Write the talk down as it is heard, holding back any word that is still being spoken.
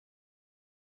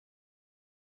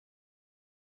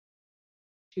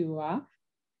Chua.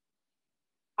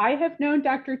 I have known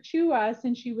Dr. Chua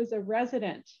since she was a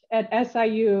resident at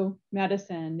SIU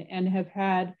Medicine and have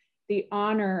had the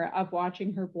honor of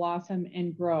watching her blossom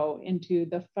and grow into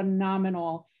the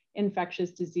phenomenal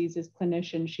infectious diseases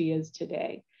clinician she is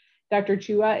today. Dr.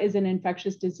 Chua is an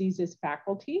infectious diseases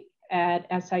faculty at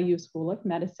SIU School of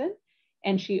Medicine,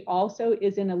 and she also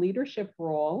is in a leadership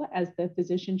role as the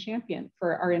physician champion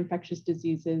for our infectious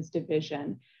diseases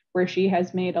division, where she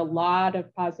has made a lot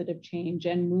of positive change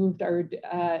and moved our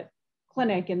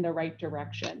clinic in the right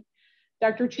direction.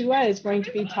 Dr. Chua is going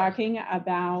to be talking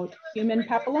about human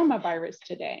papillomavirus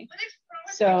today.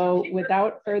 So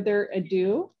without further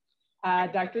ado,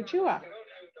 Dr. Chua.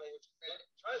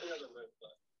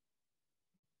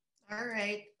 All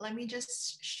right, let me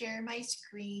just share my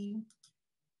screen.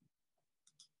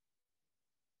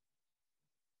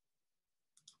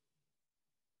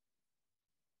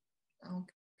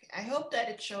 Okay, I hope that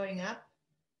it's showing up.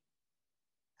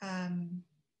 And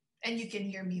you can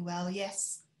hear me well,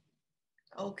 yes.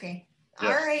 Okay, yes,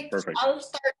 all right, perfect. I'll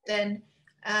start then.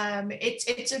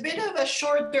 It's a bit of a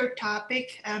shorter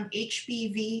topic,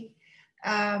 HPV,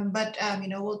 but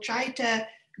we'll try to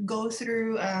go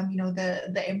through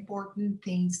the important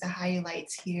things, the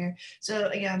highlights here. So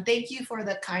again, thank you for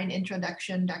the kind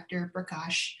introduction, Dr.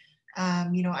 Prakash.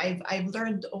 I've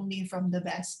learned only from the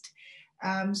best.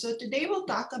 So today we'll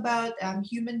talk about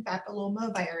human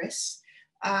papillomavirus.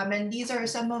 And these are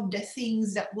some of the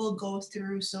things that we'll go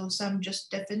through. So some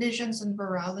just definitions in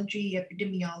virology,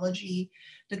 epidemiology,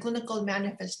 the clinical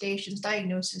manifestations,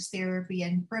 diagnosis, therapy,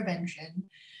 and prevention.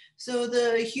 So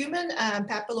the human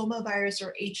papillomavirus,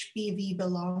 or HPV,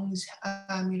 belongs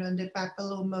in the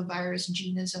papillomavirus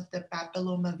genus of the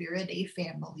Papillomaviridae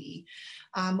family.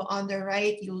 On the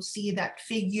right, you'll see that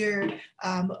figure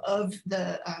of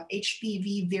the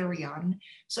HPV virion.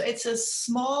 So it's a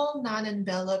small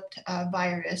non-enveloped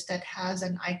virus that has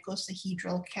an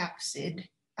icosahedral capsid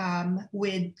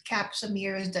with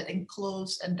capsomeres that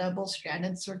enclose a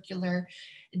double-stranded circular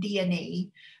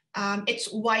DNA. It's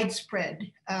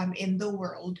widespread in the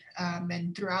world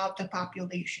and throughout the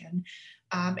population.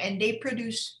 And they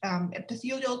produce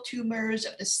epithelial tumors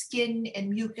of the skin and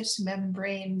mucous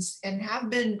membranes and have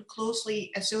been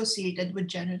closely associated with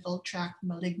genital tract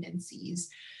malignancies.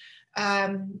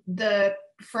 From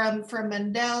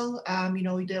Mendel,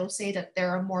 they'll say that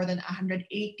there are more than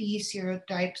 180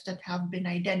 serotypes that have been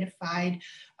identified.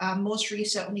 Most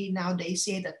recently, now they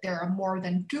say that there are more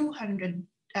than 200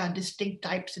 distinct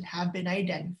types that have been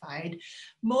identified.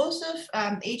 Most of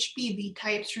HPV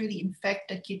types really infect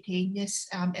the cutaneous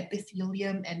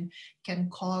epithelium and can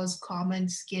cause common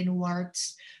skin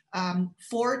warts.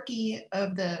 40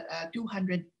 of the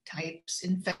 200 types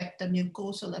infect the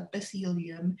mucosal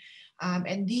epithelium,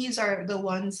 and these are the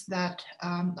ones that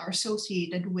are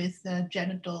associated with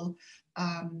genital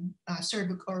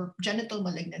cervical or genital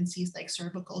malignancies like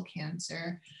cervical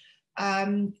cancer.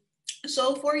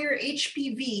 So for your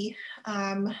HPV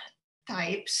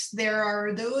types, there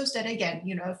are those that, again,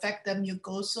 affect the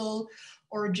mucosal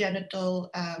or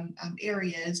genital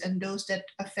areas, and those that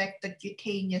affect the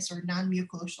cutaneous or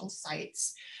non-mucosal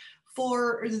sites.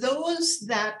 For those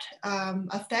that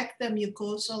affect the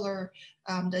mucosal or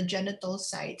the genital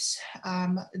sites,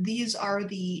 these are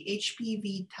the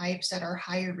HPV types that are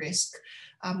high risk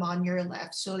on your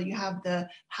left. So you have the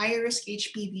high risk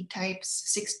HPV types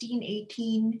 16,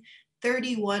 18,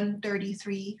 31,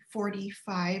 33,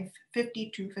 45,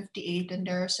 52, 58, and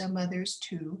there are some others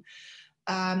too.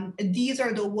 These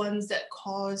are the ones that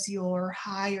cause your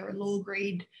high or low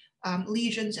grade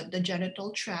lesions of the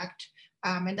genital tract,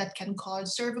 and that can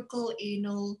cause cervical,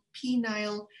 anal,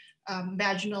 penile,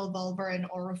 vaginal, vulvar, and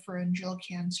oropharyngeal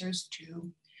cancers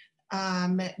too.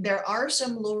 There are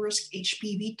some low risk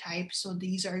HPV types. So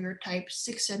these are your types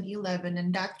 6 and 11,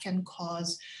 and that can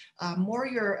cause more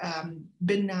your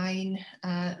benign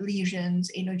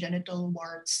lesions, anogenital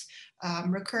warts,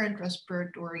 recurrent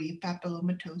respiratory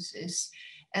papillomatosis.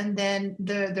 And then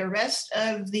the rest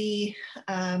of the,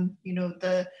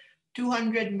 the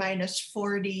 200 minus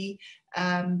 40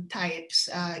 types,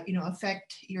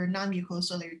 affect your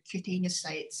non-mucosal or cutaneous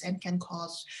sites and can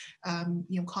cause,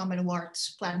 common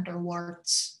warts, plantar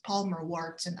warts, palmar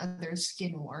warts, and other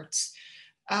skin warts.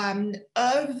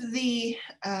 Of the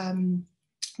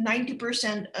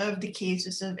 90% of the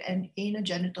cases of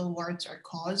anogenital warts are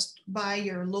caused by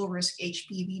your low-risk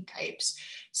HPV types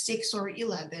 6 or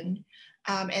 11.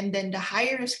 And then the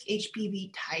high-risk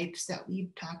HPV types that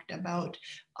we've talked about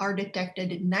are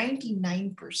detected in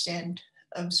 99%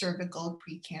 of cervical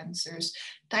precancers.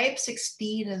 Type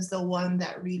 16 is the one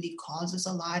that really causes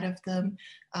a lot of them.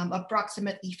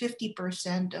 Approximately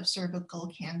 50% of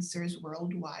cervical cancers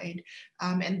worldwide.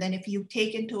 And then if you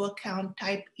take into account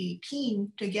type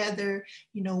 18 together,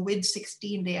 with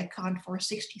 16, they account for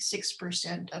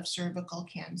 66% of cervical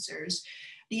cancers.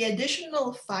 The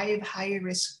additional 5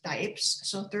 high-risk types,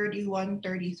 so 31,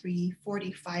 33,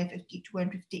 45, 52, and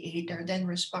 58, are then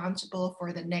responsible for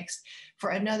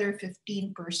another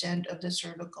 15% of the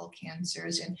cervical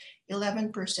cancers and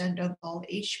 11% of all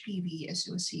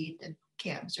HPV-associated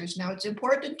cancers. Now, it's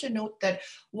important to note that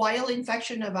while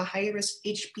infection of a high-risk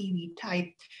HPV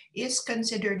type is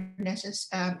considered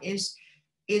necessary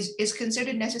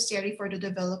for the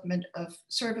development of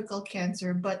cervical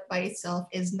cancer, but by itself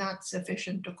is not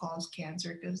sufficient to cause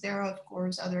cancer, because there are, of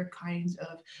course, other kinds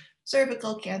of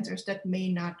cervical cancers that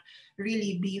may not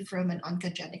really be from an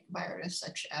oncogenic virus,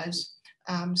 such as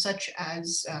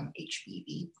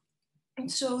HPV. And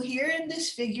so here in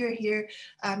this figure here,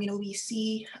 we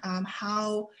see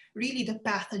how really the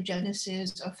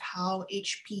pathogenesis of how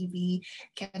HPV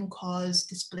can cause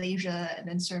dysplasia and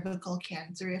then cervical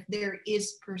cancer if there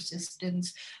is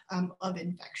persistence of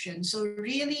infection. So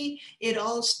really, it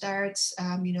all starts,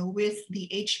 with the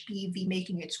HPV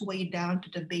making its way down to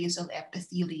the basal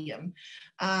epithelium.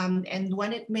 And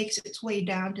when it makes its way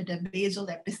down to the basal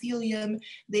epithelium,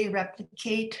 they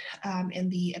replicate in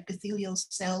the epithelial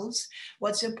cells.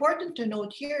 What's important to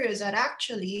note here is that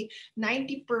actually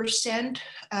 90%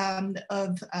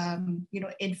 of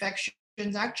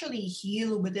infections actually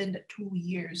heal within the 2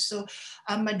 years. So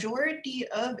a majority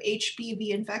of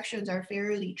HPV infections are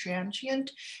fairly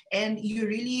transient, and you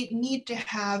really need to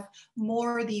have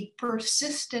more the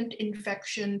persistent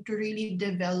infection to really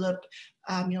develop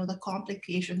the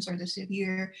complications or the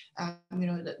severe,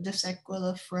 the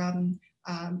sequela from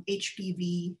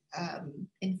HPV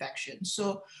infection.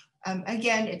 So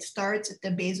again, it starts at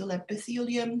the basal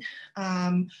epithelium.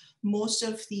 Most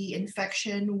of the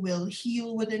infection will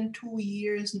heal within 2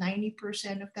 years.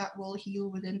 90% of that will heal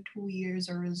within 2 years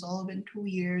or resolve in 2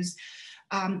 years.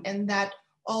 And that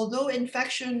although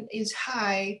infection is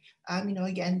high,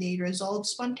 again, they resolve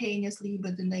spontaneously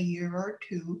within a year or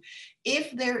two.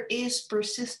 If there is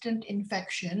persistent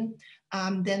infection,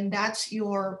 then that's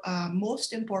your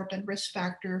most important risk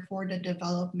factor for the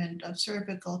development of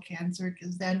cervical cancer,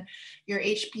 because then your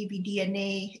HPV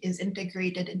DNA is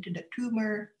integrated into the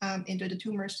tumor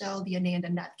cell DNA, and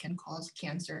then that can cause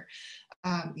cancer,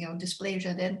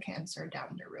 dysplasia, then cancer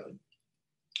down the road.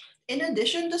 In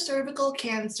addition to cervical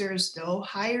cancers, though,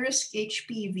 high-risk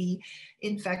HPV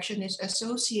infection is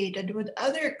associated with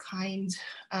other kinds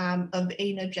of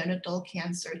anogenital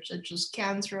cancer, such as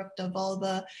cancer of the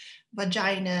vulva,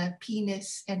 vagina,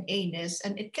 penis, and anus.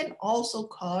 And it can also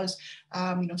cause,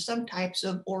 some types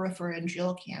of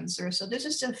oropharyngeal cancer. So this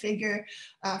is a figure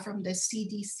from the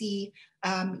CDC,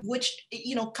 which,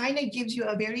 kind of gives you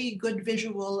a very good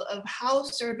visual of how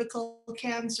cervical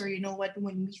cancer,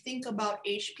 when we think about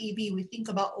HPV, we think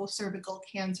about cervical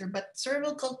cancer, but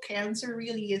cervical cancer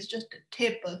really is just the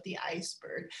tip of the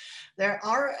iceberg. There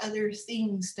are other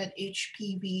things that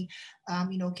HPV,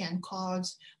 can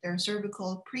cause. There are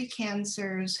cervical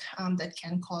precancers that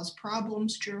can cause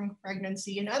problems during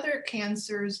pregnancy, and other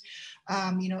cancers,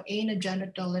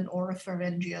 anogenital and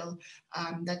oropharyngeal,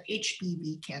 that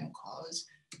HPV can cause.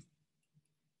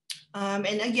 And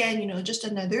again, just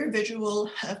another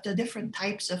visual of the different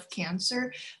types of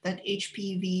cancer that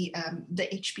the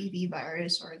HPV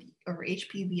virus or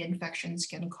HPV infections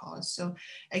can cause. So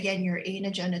again, your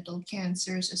anogenital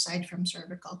cancers, aside from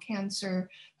cervical cancer,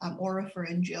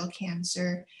 oropharyngeal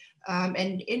cancer,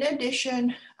 and in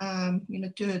addition,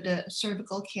 to the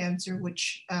cervical cancer,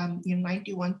 which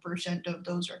 91% of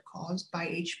those are caused by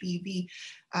HPV.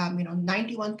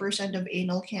 91% of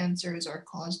anal cancers are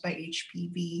caused by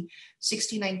HPV.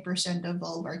 69% of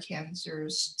vulvar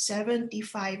cancers,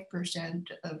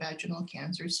 75% of vaginal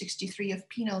cancers, 63% of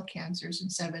penile cancers, and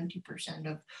 70%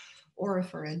 of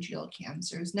oropharyngeal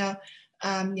cancers. Now,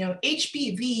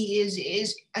 HPV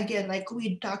is again, like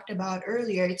we talked about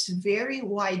earlier, it's very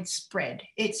widespread.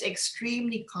 It's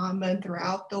extremely common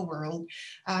throughout the world.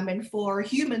 And for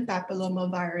human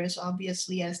papillomavirus,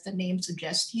 obviously, as the name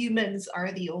suggests, humans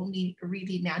are the only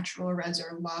really natural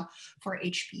reservoir for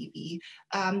HPV.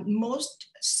 Most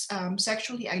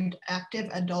sexually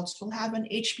active adults will have an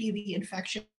HPV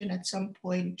infection at some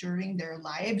point during their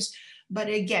lives. But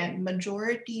again,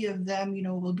 majority of them,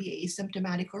 will be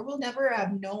asymptomatic or will never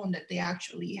have known that they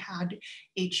actually had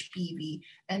HPV.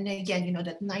 And again,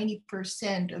 that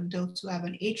 90% of those who have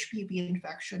an HPV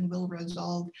infection will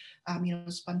resolve,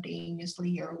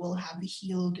 spontaneously, or will have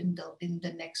healed in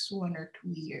the next 1 or 2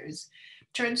 years.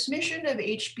 Transmission of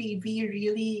HPV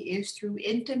really is through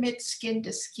intimate skin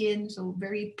to skin, so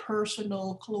very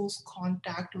personal, close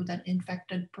contact with an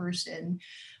infected person.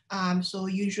 So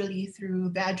usually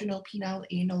through vaginal, penile,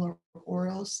 anal, or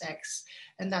oral sex,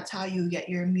 and that's how you get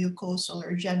your mucosal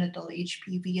or genital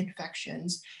HPV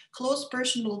infections. Close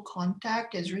personal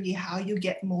contact is really how you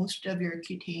get most of your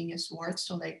cutaneous warts,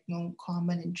 so like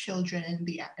common in children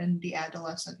and the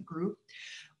adolescent group.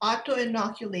 Auto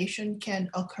inoculation can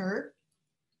occur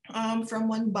from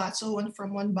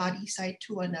from one body site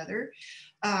to another.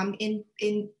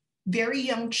 In very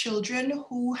young children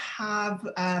who have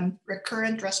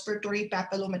recurrent respiratory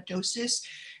papillomatosis,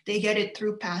 they get it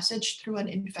through passage through an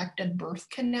infected birth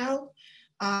canal.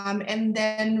 And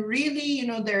then really,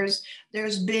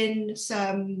 there's been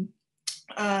some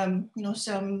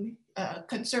some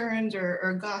concerns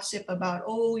or gossip about,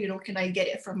 can I get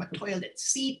it from a toilet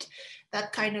seat?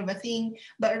 That kind of a thing.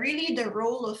 But really, the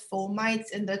role of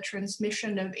fomites in the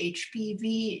transmission of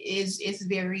HPV is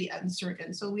very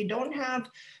uncertain. So we don't have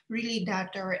really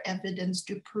data or evidence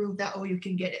to prove that, you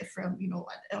can get it from,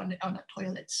 on a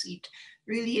toilet seat.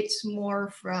 Really, it's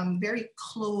more from very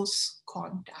close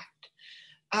contact.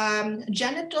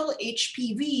 Genital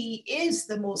HPV is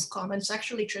the most common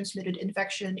sexually transmitted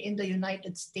infection in the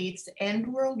United States and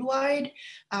worldwide.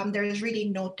 There is really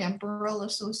no temporal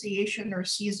association or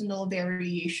seasonal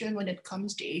variation when it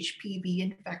comes to HPV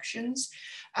infections.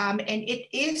 And it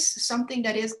is something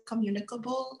that is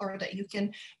communicable, or that you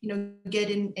can, get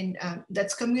in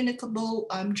that's communicable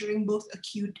during both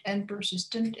acute and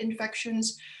persistent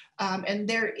infections. And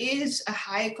there is a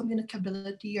high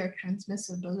communicability or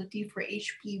transmissibility for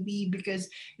HPV because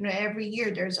every year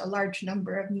there's a large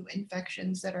number of new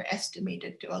infections that are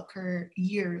estimated to occur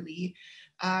yearly.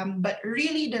 But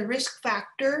really, the risk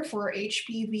factor for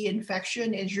HPV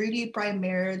infection is really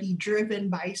primarily driven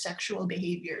by sexual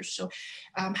behaviors. So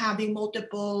having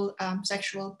multiple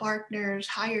sexual partners,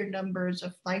 higher numbers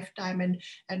of lifetime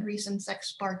and recent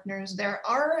sex partners. There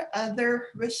are other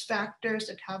risk factors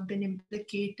that have been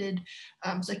implicated,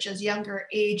 such as younger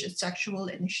age and sexual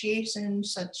initiation,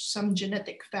 some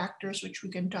genetic factors, which we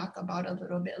can talk about a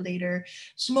little bit later.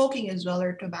 Smoking as well,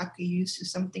 or tobacco use,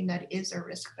 is something that is a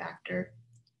risk factor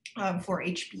for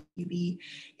HPV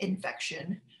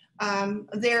infection.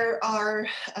 There are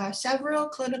several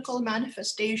clinical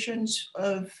manifestations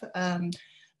of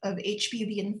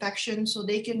HPV infection. So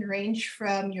they can range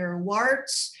from your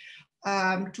warts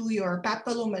to your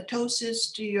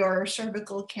papillomatosis to your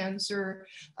cervical cancer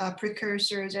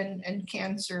precursors and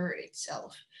cancer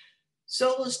itself.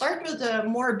 So we'll start with the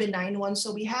more benign ones.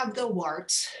 So we have the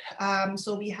warts.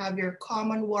 So we have your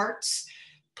common warts,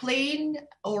 plain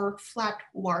or flat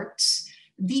warts,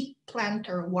 deep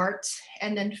plantar warts,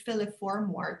 and then filiform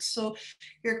warts. So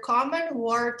your common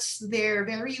warts, they're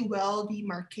very well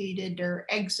demarcated. They're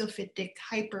exophytic,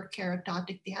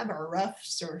 hyperkeratotic. They have a rough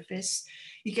surface.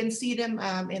 You can see them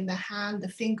in the hand, the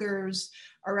fingers,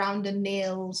 around the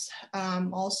nails,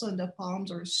 also in the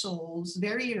palms or soles,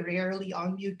 very rarely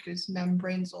on mucous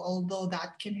membranes, although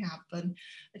that can happen.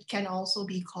 It can also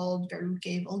be called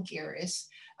verrucae vulgaris.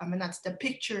 And that's the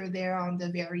picture there on the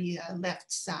very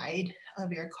left side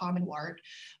of your common wart.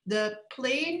 The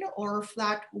plain or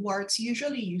flat warts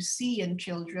usually you see in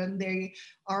children, they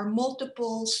are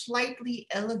multiple slightly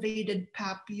elevated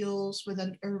papules with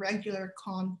an irregular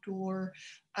contour.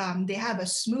 They have a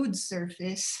smooth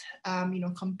surface,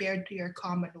 compared to your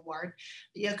common wart.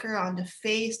 They occur on the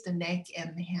face, the neck,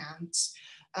 and the hands.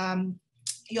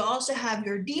 You also have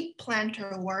your deep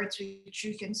plantar warts, which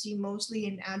you can see mostly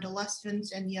in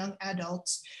adolescents and young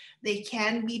adults. They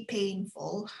can be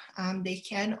painful. They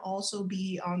can also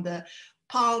be on the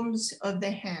palms of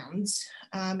the hands,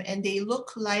 and they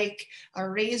look like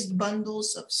raised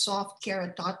bundles of soft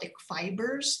keratotic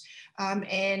fibers,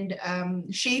 and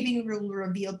shaving will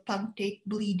reveal punctate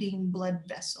bleeding blood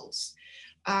vessels.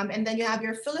 And then you have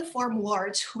your filiform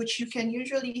warts, which you can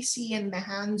usually see in the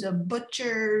hands of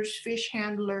butchers, fish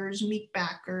handlers, meat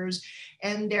packers,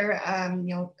 and they're,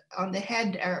 on the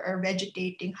head are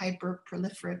vegetating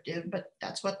hyperproliferative, but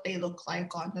that's what they look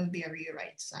like on the very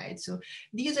right side. So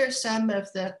these are some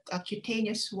of the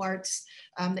cutaneous warts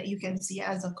that you can see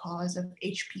as a cause of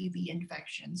HPV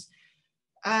infections.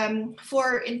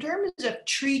 In terms of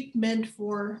treatment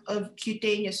of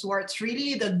cutaneous warts,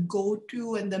 really the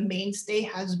go-to and the mainstay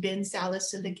has been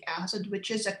salicylic acid, which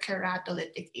is a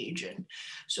keratolytic agent.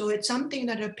 So it's something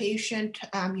that a patient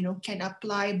can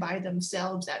apply by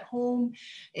themselves at home.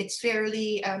 It's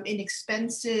fairly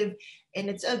inexpensive, and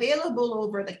it's available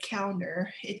over the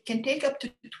counter. It can take up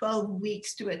to 12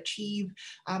 weeks to achieve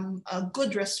a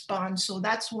good response. So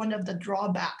that's one of the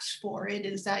drawbacks for it,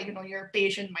 is that your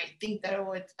patient might think that,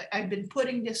 oh, I've been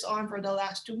putting this on for the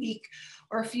last week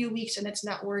or a few weeks and it's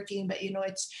not working. But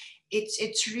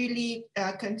it's really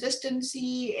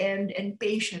consistency and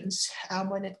patience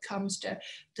when it comes to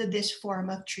this form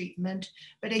of treatment.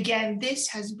 But again, this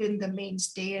has been the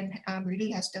mainstay and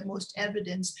really has the most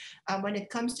evidence when it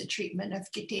comes to treatment of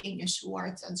cutaneous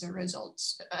warts as a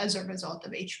result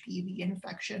of HPV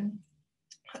infection.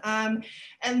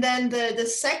 And then the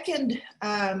second,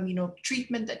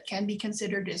 treatment that can be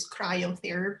considered is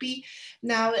cryotherapy.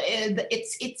 Now,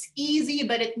 it's easy,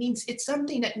 but it's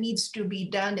something that needs to be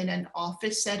done in an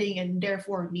office setting, and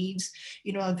therefore needs,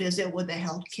 a visit with a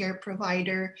healthcare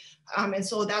provider. And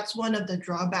so that's one of the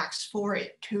drawbacks for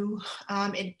it too.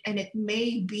 And it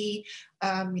may be,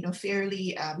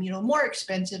 fairly, more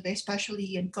expensive,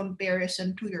 especially in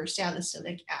comparison to your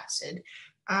salicylic acid.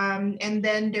 And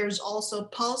then there's also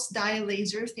pulse dye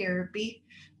laser therapy.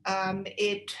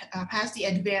 It has the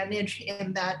advantage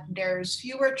in that there's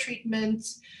fewer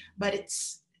treatments, but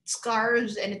it's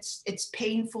scars and it's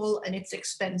painful and it's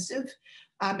expensive.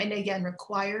 And again,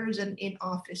 requires an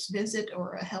in-office visit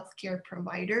or a healthcare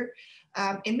provider.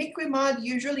 Imiquimod,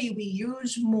 usually we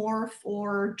use more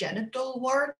for genital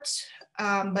warts,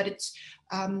 but it's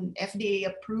FDA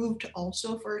approved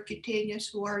also for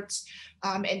cutaneous warts.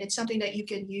 And it's something that you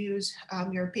can use,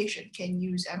 your patient can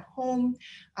use at home.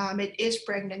 It is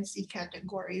pregnancy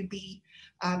category B.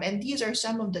 And these are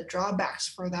some of the drawbacks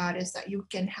for that, is that you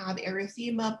can have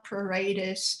erythema,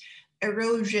 pruritus,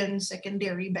 erosion,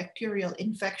 secondary bacterial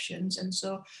infections. And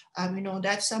so,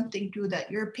 that's something too that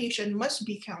your patient must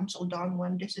be counseled on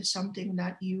when this is something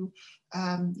that you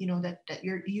and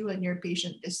your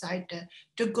patient decide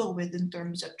to go with in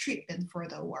terms of treatment for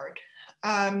the wart.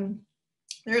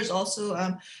 There's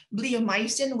also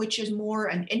bleomycin, which is more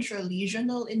an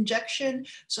intralesional injection.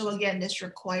 So again, this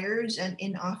requires an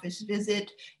in-office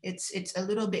visit. It's a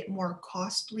little bit more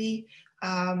costly.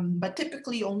 But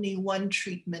typically only one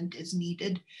treatment is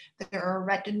needed. There are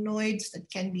retinoids that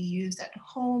can be used at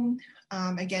home.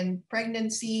 Again,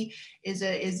 pregnancy is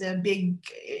a big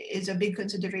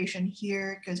consideration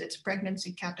here because it's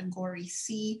pregnancy category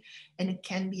C, and it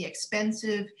can be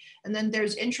expensive. And then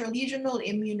there's intralesional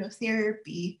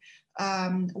immunotherapy,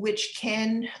 which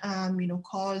can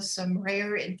cause some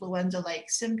rare influenza-like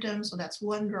symptoms. So that's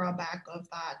one drawback of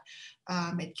that.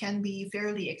 It can be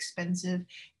fairly expensive,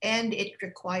 and it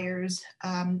requires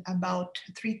about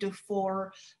 3 to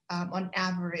 4 on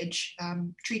average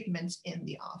treatments in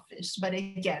the office. But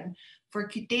again, for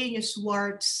cutaneous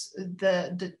warts,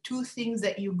 the two things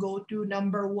that you go to,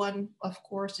 number one, of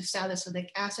course, is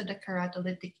salicylic acid, a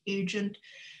keratolytic agent.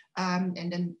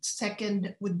 And then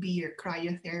second would be your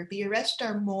cryotherapy. The rest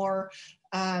of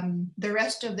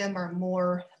them are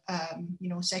more,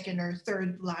 second or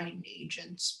third line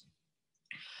agents.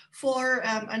 For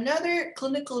another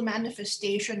clinical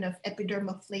manifestation of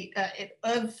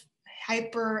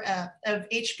of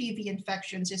HPV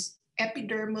infections is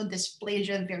epidermal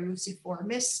dysplasia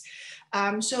verruciformis.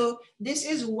 So this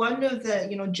is one of the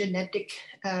genetic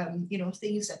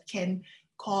things that can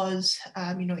cause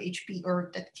HP,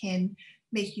 or that can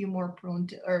make you more prone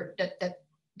to, or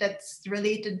that's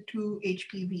related to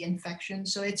HPV infection.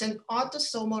 So it's an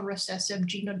autosomal recessive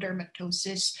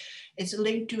genodermatosis. It's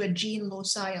linked to a gene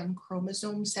loci on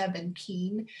chromosome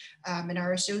 17 and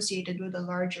are associated with a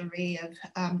large array of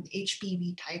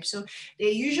HPV types. So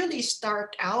they usually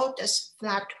start out as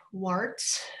flat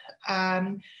warts,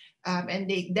 and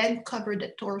they then cover the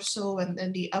torso and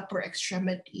then the upper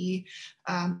extremity.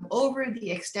 Over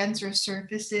the extensor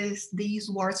surfaces,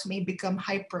 these warts may become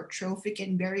hypertrophic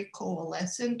and very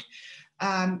coalescent.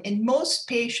 In most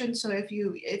patients, so if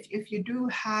you do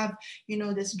have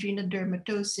this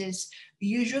genodermatosis,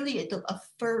 usually it'll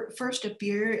first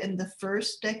appear in the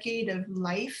first decade of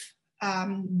life.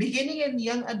 Beginning in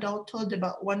young adulthood,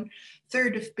 about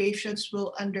 1/3 of patients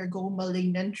will undergo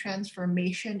malignant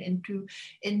transformation into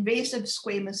invasive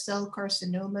squamous cell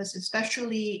carcinomas,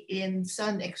 especially in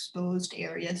sun-exposed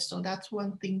areas. So that's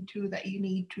one thing too that you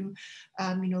need to,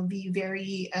 be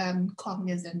very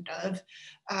cognizant of.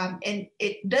 And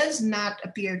it does not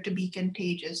appear to be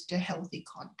contagious to healthy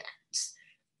contacts.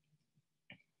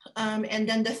 And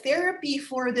then the therapy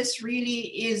for this really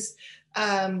is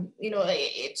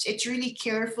It's really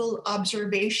careful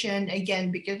observation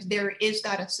again, because there is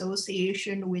that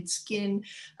association with skin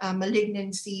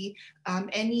malignancy.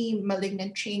 Any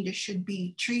malignant changes should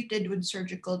be treated with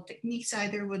surgical techniques,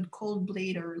 either with cold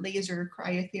blade or laser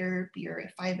cryotherapy or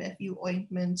 5-FU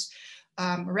ointments.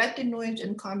 Retinoids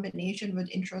in combination with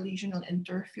intralesional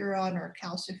interferon or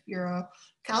calciferol.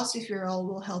 Calciferol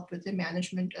will help with the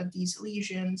management of these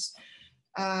lesions.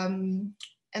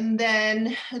 And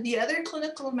then the other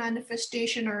clinical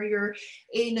manifestation are your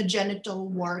anogenital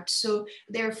warts. So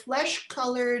they're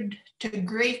flesh-colored to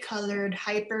gray-colored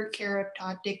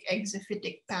hyperkeratotic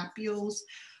exophytic papules,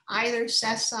 either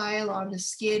sessile on the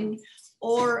skin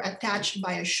or attached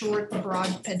by a short,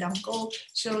 broad peduncle.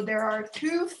 So there are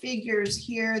two figures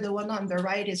here. The one on the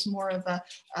right is more of a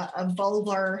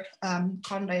vulvar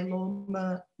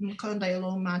condyloma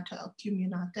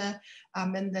acuminata.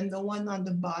 And then the one on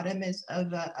the bottom is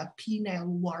of a penile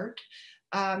wart.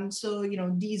 So,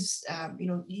 these,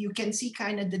 you can see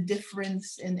kind of the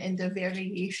difference in the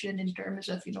variation in terms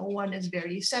of, one is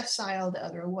very sessile, the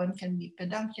other one can be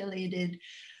pedunculated.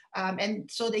 And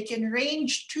so they can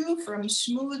range from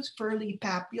smooth pearly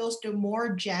papules to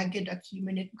more jagged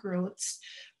acuminate growths.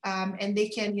 And they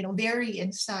can, vary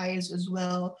in size as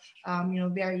well,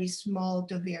 very small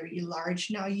to very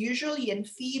large. Now, usually in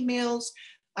females,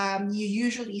 you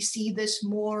usually see this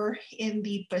more in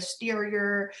the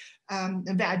posterior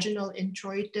vaginal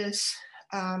introitus,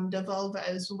 the vulva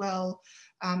as well.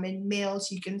 In males,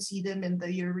 you can see them in the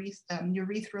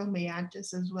urethral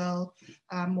meatus as well,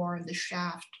 more in the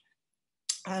shaft.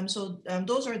 So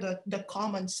those are the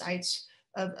common sites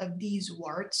of these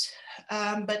warts,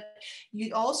 but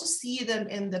you also see them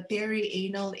in the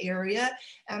perianal area,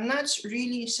 and that's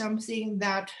really something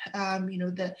that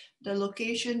the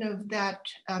location of that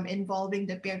involving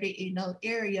the perianal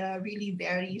area really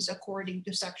varies according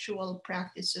to sexual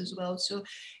practice as well. So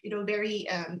very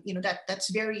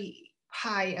that's very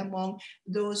high among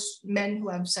those men who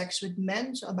have sex with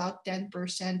men, so about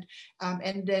 10%,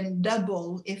 and then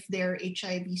double if they're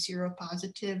HIV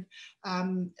seropositive,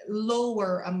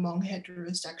 lower among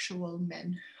heterosexual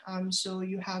men. So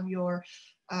you have your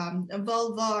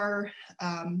vulvar,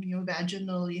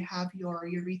 vaginal, you have your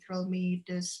urethral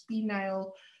meatus,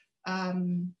 penile,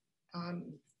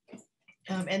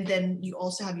 and then you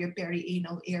also have your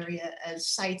perianal area as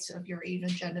sites of your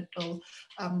anogenital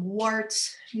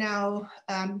warts. Now,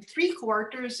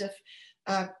 3/4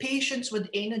 of patients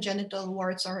with anogenital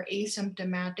warts are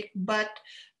asymptomatic, but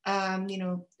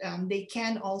they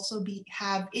can also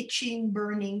have itching,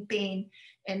 burning, pain,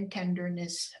 and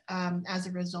tenderness as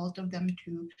a result of them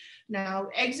too. Now,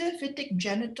 exophytic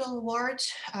genital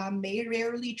warts may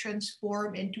rarely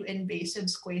transform into invasive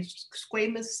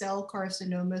squamous cell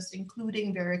carcinomas,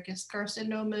 including verrucous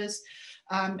carcinomas,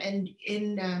 and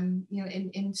in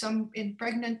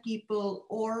pregnant people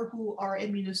or who are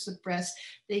immunosuppressed,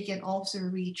 they can also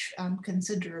reach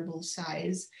considerable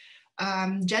size.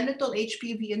 Genital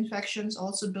HPV infections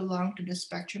also belong to the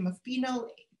spectrum of penile,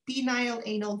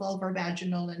 anal, vulvar,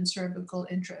 vaginal, and cervical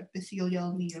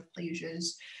intraepithelial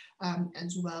neoplasias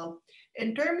as well.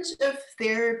 In terms of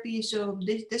therapy, so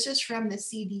this is from the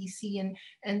CDC,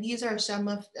 and these are some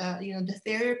of the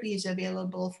therapies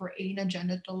available for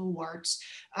anogenital warts.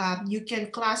 You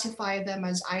can classify them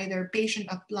as either patient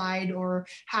applied or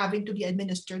having to be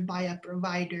administered by a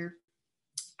provider.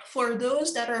 For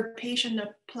those that are patient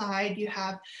applied, you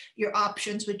have your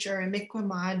options, which are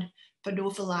imiquimod,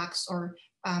 Podophylax, or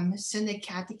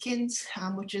cinecatechins,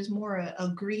 which is more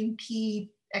a green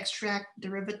tea extract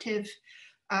derivative.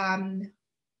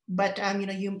 But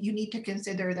you need to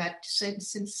consider that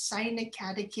since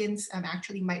cinecatechins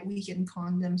actually might weaken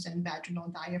condoms and vaginal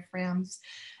diaphragms.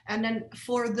 And then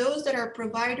for those that are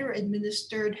provider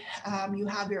administered, you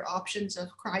have your options of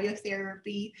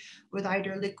cryotherapy with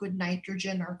either liquid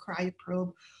nitrogen or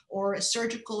cryoprobe, or a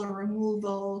surgical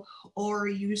removal, or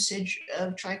usage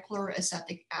of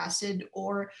trichloroacetic acid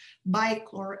or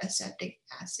bichloroacetic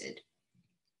acid.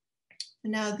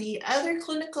 Now, the other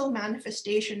clinical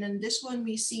manifestation, and this one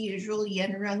we see usually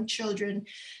in young children,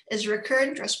 is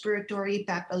recurrent respiratory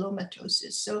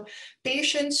papillomatosis. So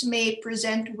patients may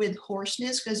present with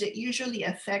hoarseness because it usually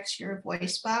affects your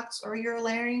voice box or your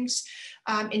larynx.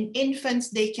 In infants,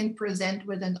 they can present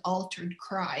with an altered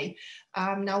cry.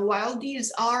 Now, while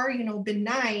these are,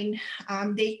 benign,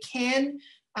 they can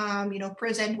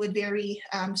present with very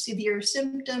severe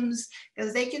symptoms,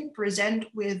 because they can present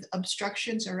with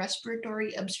obstructions or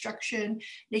respiratory obstruction.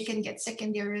 They can get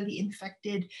secondarily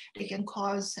infected. They can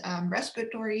cause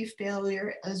respiratory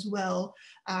failure as well.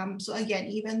 So again,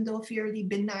 even though fairly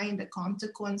benign, the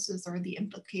consequences or the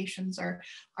implications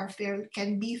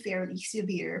can be fairly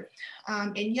severe.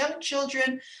 In young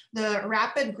children, the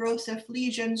rapid growth of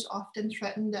lesions often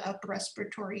threaten the upper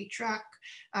respiratory tract,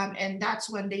 and that's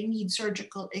when they need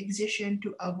surgical excision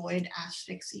to avoid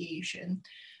asphyxiation.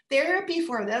 Therapy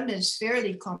for them is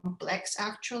fairly complex,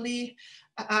 actually.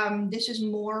 This is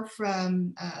more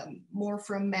from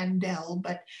Mandel,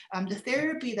 but the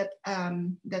therapy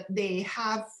that they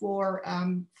have for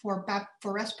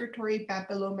respiratory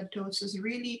papillomatosis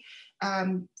really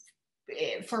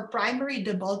for primary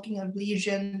debulking of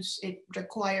lesions, it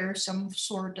requires some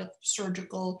sort of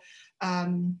surgical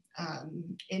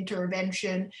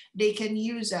intervention. They can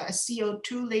use a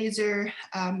CO2 laser.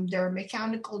 There are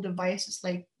mechanical devices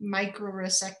like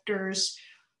microresectors.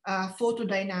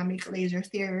 Photodynamic laser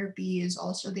therapy is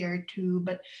also there too,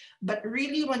 but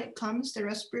really when it comes to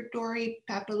respiratory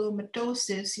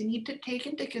papillomatosis, you need to take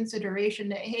into consideration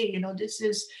that, hey, this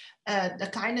is the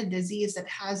kind of disease that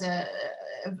has a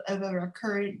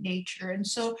recurrent nature. And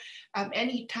so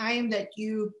any time that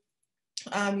you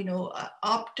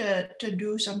opt to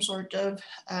do some sort of,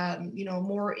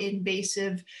 more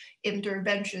invasive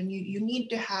intervention, you need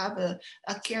to have a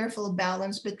careful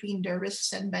balance between the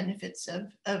risks and benefits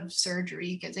of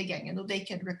surgery, because again, they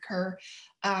can recur.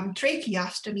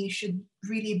 Tracheostomy should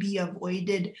really be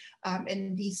avoided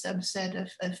in the subset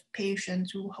of patients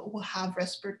who have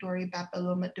respiratory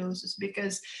papillomatosis,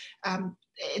 because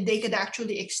they could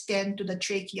actually extend to the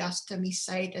tracheostomy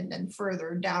site and then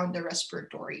further down the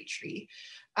respiratory tree.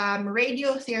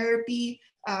 Radiotherapy.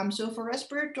 So for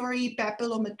respiratory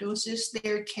papillomatosis,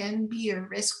 there can be a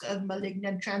risk of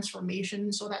malignant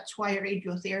transformation. So that's why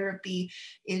radiotherapy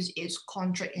is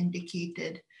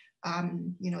contraindicated,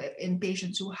 in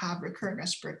patients who have recurrent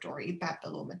respiratory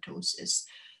papillomatosis.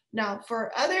 Now,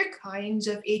 for other kinds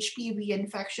of HPV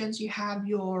infections, you have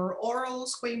your oral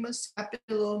squamous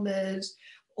papillomas,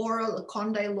 oral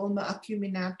condyloma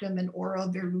acuminatum, and oral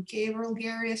verrucae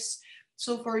vulgaris.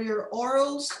 So for your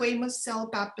oral squamous cell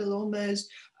papillomas,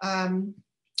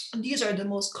 these are the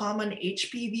most common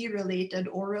HPV-related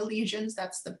oral lesions.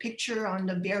 That's the picture on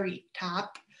the very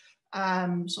top.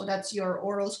 So that's your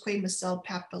oral squamous cell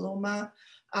papilloma.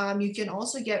 You can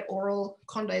also get oral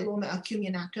condyloma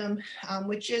acuminatum,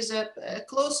 which is a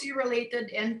closely related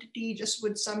entity, just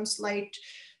with some slight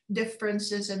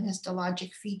differences in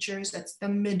histologic features. That's the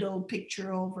middle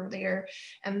picture over there.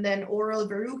 And then oral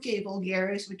verrucae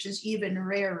vulgaris, which is even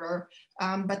rarer,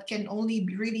 but can only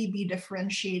really be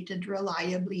differentiated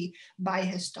reliably by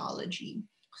histology.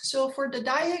 So for the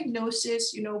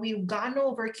diagnosis, we've gone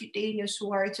over cutaneous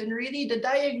warts, and really the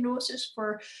diagnosis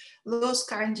for those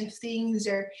kinds of things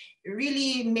are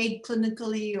really made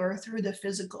clinically or through the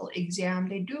physical exam.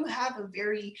 They do have a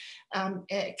very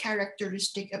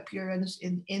characteristic appearance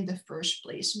in the first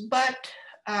place. But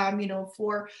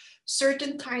for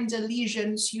certain kinds of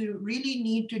lesions, you really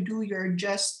need to do your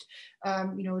just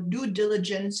due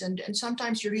diligence, and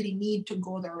sometimes you really need to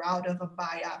go the route of a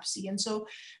biopsy. And so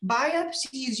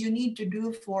biopsies you need to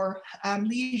do for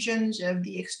lesions of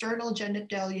the external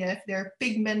genitalia. If they're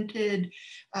pigmented,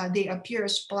 they appear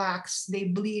as plaques, they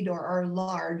bleed or are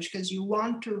large, because you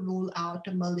want to rule out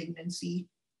a malignancy.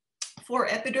 For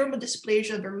epidermal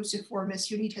dysplasia verruciformis,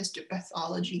 you need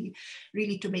histopathology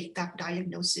really to make that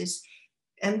diagnosis.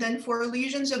 And then for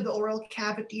lesions of the oral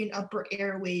cavity and upper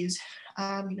airways,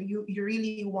 you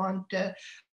really want to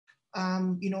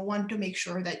make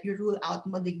sure that you rule out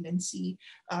malignancy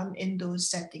in those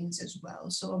settings as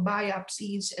well. So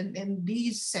biopsies in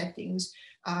these settings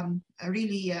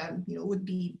really would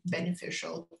be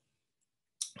beneficial.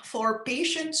 For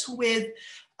patients with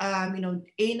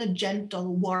anogenital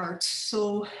warts,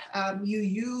 so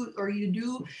you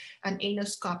do an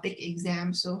anoscopic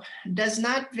exam. So does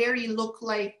not very look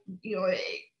like,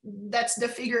 that's the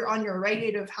figure on your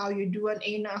right of how you do an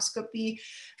anoscopy.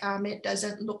 It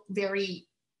doesn't look very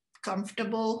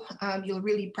comfortable. You'll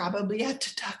really probably have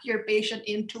to talk your patient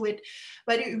into it,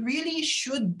 but it really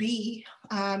should be,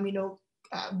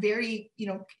 very,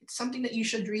 something that you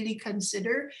should really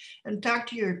consider and talk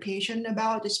to your patient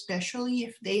about, especially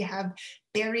if they have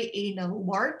perianal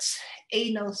warts,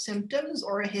 anal symptoms,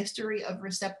 or a history of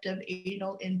receptive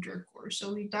anal intercourse.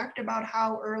 So we talked about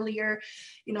how earlier,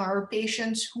 our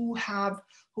patients who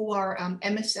are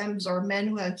MSMs, or men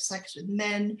who have sex with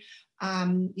men,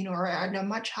 are at a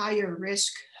much higher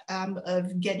risk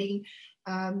of getting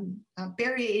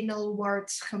perianal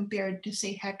warts compared to,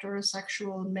 say,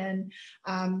 heterosexual men.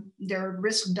 Their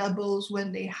risk doubles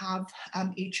when they have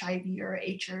HIV or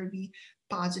HRV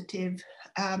positive.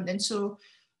 And so,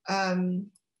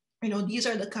 these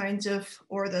are the kinds of,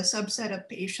 or the subset of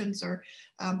patients or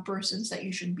persons that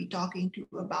you should be talking to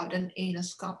about an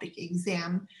anoscopic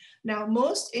exam. Now,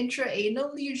 most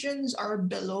intraanal lesions are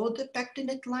below the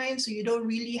pectinate line, so you don't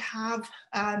really have,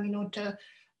 to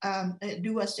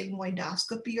do a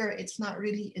sigmoidoscopy, or it's not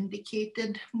really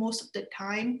indicated most of the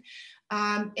time.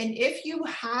 And if you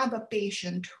have a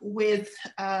patient with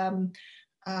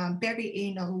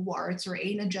perianal warts or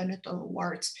anogenital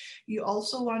warts, you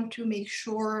also want to make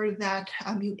sure that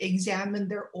you examine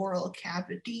their oral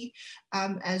cavity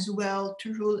as well,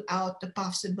 to rule out the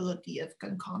possibility of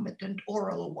concomitant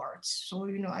oral warts. So,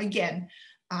 again,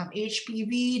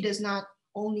 HPV does not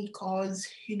only cause,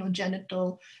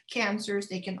 genital cancers,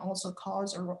 they can also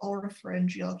cause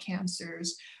oropharyngeal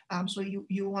cancers. So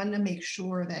you want to make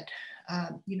sure that,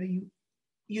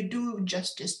 you do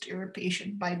justice to your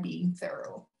patient by being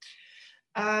thorough.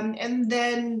 And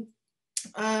then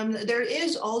there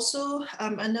is also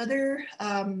another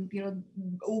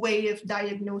way of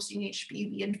diagnosing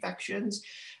HPV infections,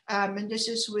 and this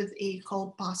is with a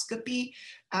colposcopy.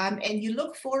 And you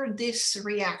look for this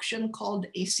reaction called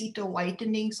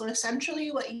acetowhitening. So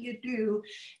essentially what you do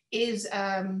is,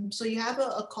 so you have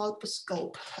a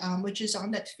colposcope, which is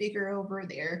on that figure over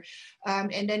there.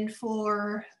 And then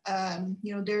for,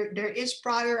 there is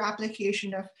prior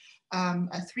application of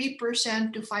a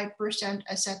 3% to 5%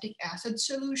 acetic acid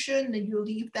solution, and you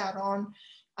leave that on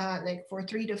like for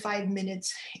 3 to 5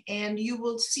 minutes, and you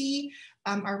will see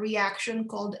a reaction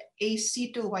called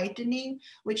acetowhitening,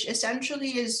 which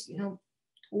essentially is,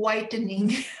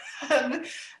 whitening of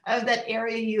that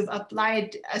area you've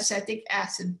applied acetic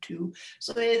acid to.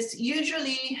 So it's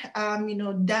usually,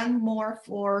 done more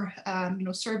for,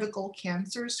 cervical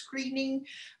cancer screening.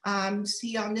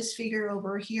 See on this figure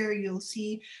over here, you'll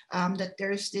see that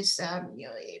there's this,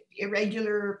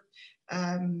 irregular,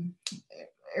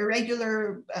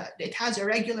 it has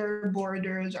irregular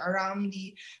borders around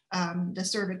the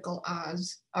cervical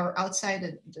os, or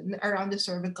outside around the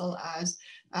cervical os.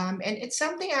 And it's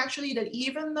something actually that,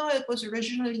 even though it was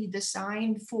originally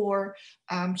designed for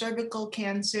cervical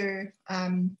cancer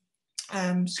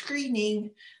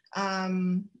screening,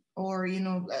 or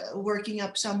working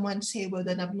up someone, say, with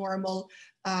an abnormal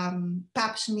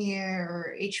pap smear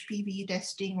or HPV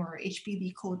testing or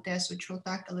HPV co-test, which we'll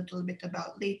talk a little bit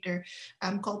about later.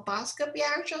 Colposcopy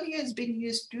actually has been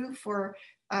used too for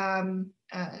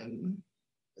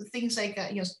things like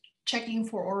checking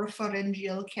for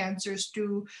oropharyngeal cancers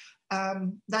too,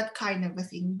 that kind of a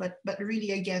thing. But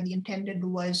really, again, the intended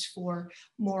was for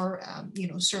more,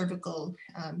 cervical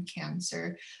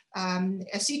cancer.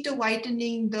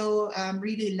 Acetowhitening, though,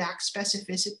 really lacks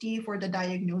specificity for the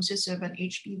diagnosis of an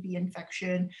HPV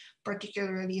infection,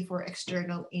 particularly for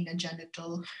external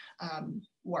anogenital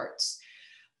warts.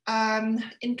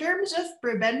 In terms of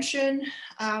prevention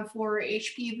for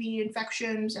HPV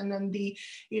infections, and then the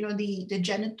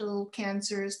genital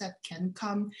cancers that can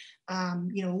come,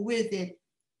 with it,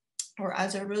 or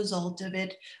as a result of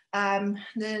it,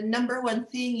 the number one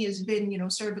thing has been,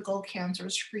 cervical cancer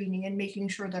screening and making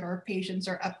sure that our patients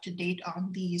are up to date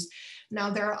on these. Now,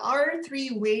 there are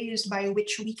 3 ways by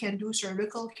which we can do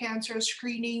cervical cancer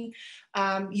screening.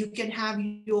 You can have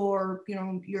your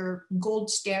gold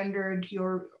standard,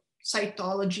 your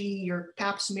cytology, your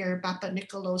pap smear, Papa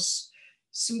Nicholas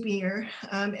smear,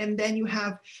 and then you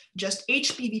have just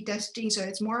HPV testing. So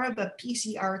it's more of a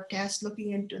PCR test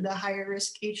looking into the higher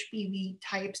risk HPV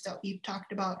types that we've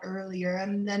talked about earlier,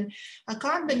 and then a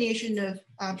combination of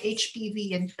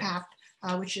HPV and PAP,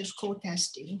 which is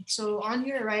co-testing. So on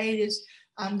your right is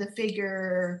the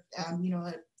figure,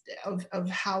 of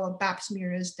how a pap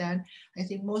smear is done. I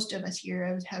think most of us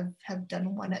here have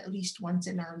done one at least once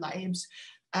in our lives.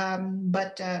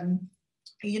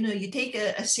 You take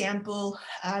a sample,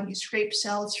 you scrape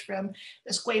cells from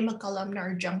the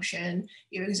squamocolumnar junction,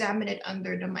 you examine it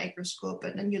under the microscope,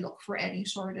 and then you look for any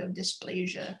sort of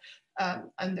dysplasia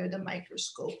under the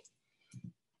microscope.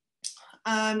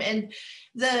 And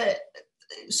the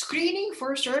screening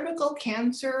for cervical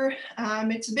cancer,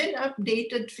 it's been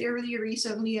updated fairly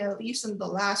recently, at least in the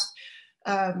last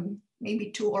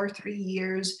maybe 2 or 3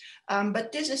 years.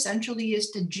 But this essentially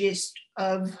is the gist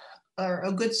of or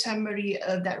a good summary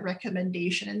of that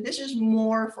recommendation. And this is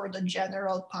more for the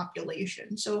general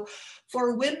population. So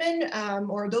for women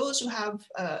or those who have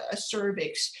a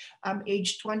cervix,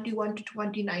 age 21 to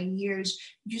 29 years,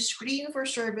 you screen for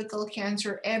cervical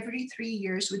cancer every 3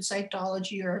 years with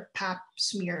cytology or pap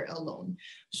smear alone.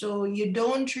 So you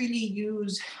don't really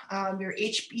use your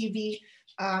HPV,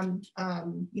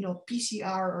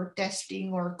 PCR or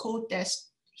testing or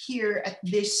co-test here at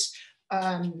this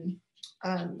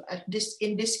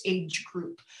in this age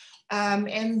group.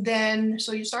 And then,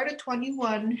 so you start at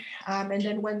 21, and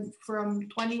then when from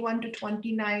 21 to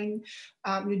 29,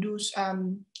 you do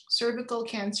cervical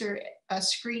cancer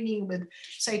screening with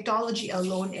cytology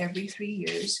alone every 3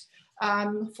 years.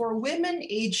 For women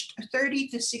aged 30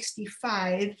 to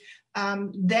 65,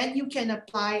 then you can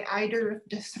apply either of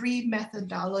the three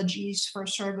methodologies for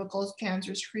cervical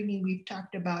cancer screening we've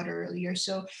talked about earlier.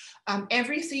 So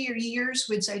every 3 years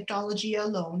with cytology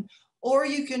alone, or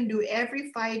you can do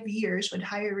every 5 years with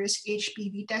higher risk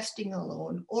HPV testing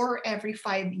alone, or every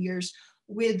 5 years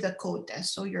with the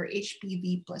co-test, so your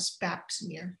HPV plus pap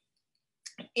smear.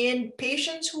 In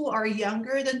patients who are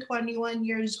younger than 21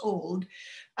 years old,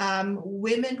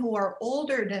 women who are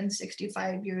older than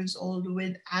 65 years old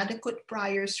with adequate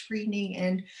prior screening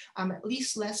and at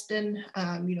least less than,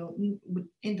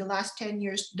 in the last 10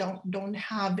 years, don't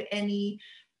have any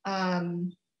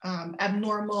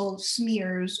abnormal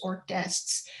smears or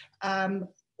tests.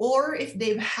 Or if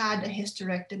they've had a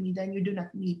hysterectomy, then you do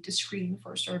not need to screen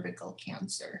for cervical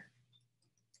cancer.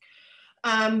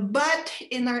 But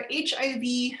in our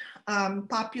HIV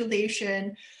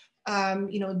population,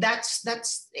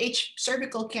 that's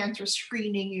cervical cancer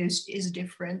screening is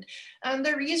different. And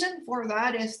the reason for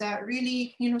that is that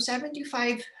really,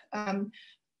 75,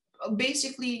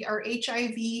 basically our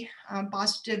HIV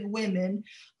positive women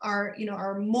are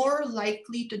more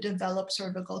likely to develop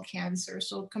cervical cancer.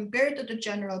 So compared to the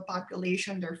general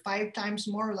population, they're 5 times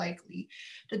more likely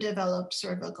to develop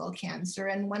cervical cancer.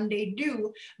 And when they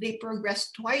do, they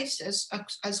progress twice as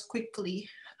quickly,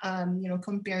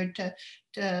 compared to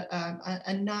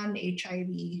a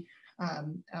non-HIV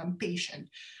patient.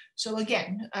 So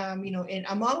again,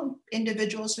 among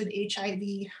individuals with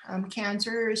HIV,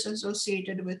 cancer is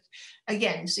associated with,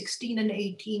 again, 16 and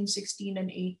 18. 16 and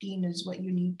 18 is what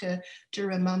you need to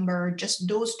remember. Just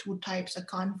those two types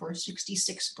account for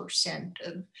 66%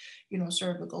 of,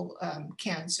 cervical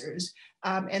cancers.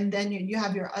 And then you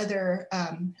have your other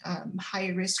high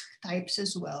risk types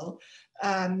as well.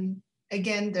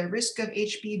 Again, the risk of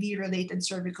HPV-related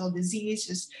cervical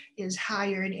disease is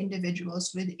higher in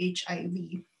individuals with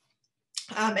HIV.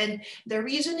 And the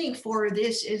reasoning for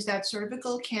this is that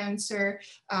cervical cancer,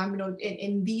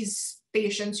 in these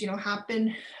patients,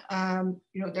 happen,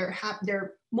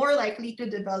 they're more likely to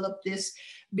develop this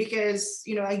because,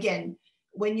 again,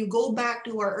 when you go back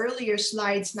to our earlier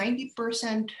slides,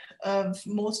 90% of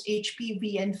most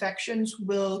HPV infections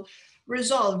will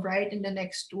resolve right in the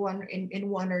next in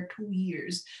 1 or 2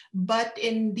 years. But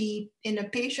in a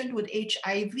patient with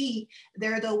HIV,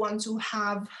 they're the ones who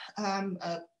have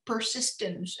a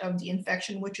persistence of the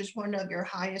infection, which is one of your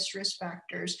highest risk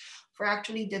factors for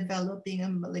actually developing a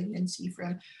malignancy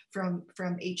from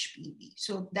HPV.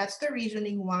 So that's the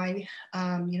reasoning why,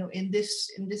 in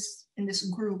this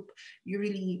group, you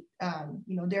really,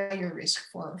 they're higher risk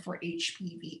for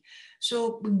HPV.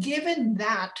 So given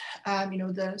that,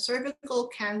 the cervical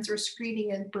cancer screening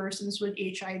in persons with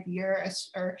HIV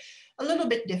are a little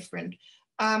bit different.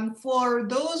 For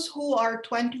those who are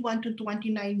 21 to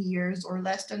 29 years or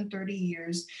less than 30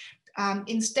 years,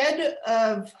 instead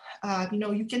of,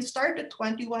 you can start at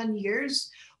 21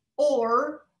 years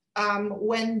or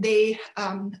when they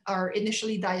are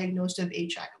initially diagnosed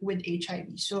with HIV.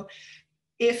 So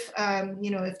if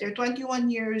they're 21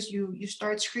 years, you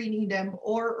start screening them,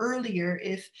 or earlier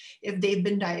if they've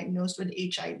been diagnosed with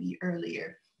HIV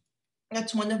earlier.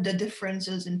 That's one of the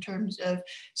differences in terms of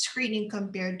screening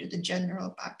compared to the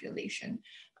general population.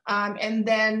 And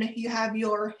then you have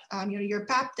your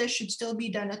pap test should still be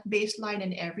done at baseline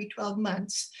and every 12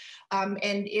 months.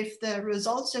 And if the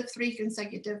results of 3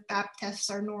 consecutive pap tests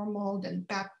are normal, then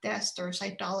pap test or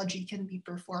cytology can be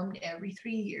performed every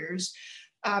 3 years.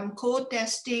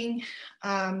 Co-testing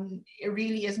it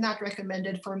really is not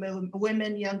recommended for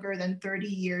women younger than 30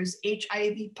 years,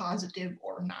 HIV positive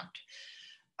or not.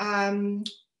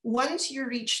 Once you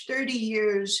reach 30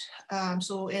 years,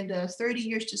 so in the 30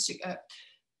 years to 65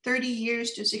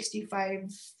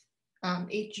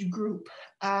 age group,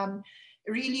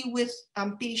 really with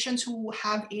patients who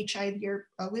have HIV or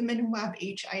women who have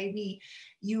HIV,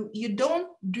 you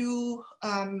don't do,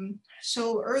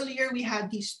 so earlier we had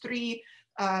these 3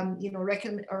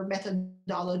 recommend or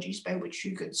methodologies by which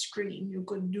you could screen. You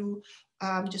could do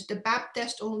just the pap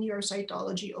test only or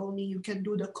cytology only. You can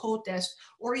do the co-test,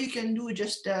 or you can do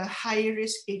just the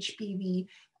high-risk HPV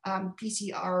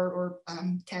PCR or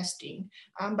testing.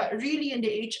 But really in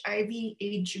the HIV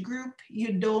age group,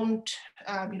 you don't,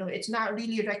 it's not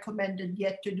really recommended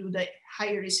yet to do the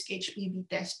high-risk HPV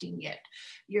testing yet.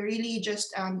 You're really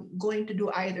just going to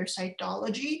do either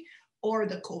cytology or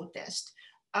the co-test.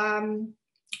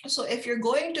 So if you're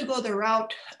going to go the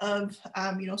route of,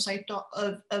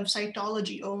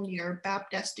 cytology only or pap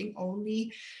testing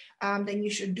only, then you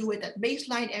should do it at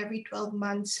baseline every 12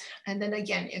 months. And then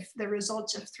again, if the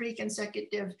results of 3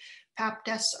 consecutive pap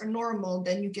tests are normal,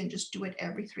 then you can just do it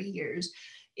every 3 years.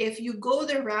 If you go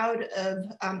the route of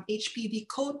HPV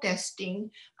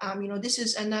co-testing, this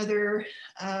is another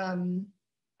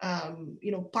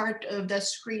part of the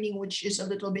screening, which is a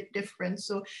little bit different.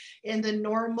 So in the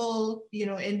normal,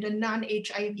 in the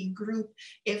non-HIV group,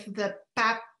 if the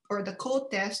PAP or the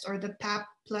co-test or the PAP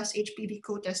plus HPV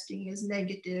co-testing is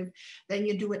negative, then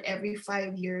you do it every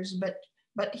 5 years.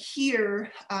 But here,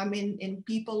 in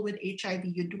people with HIV,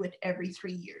 you do it every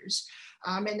 3 years.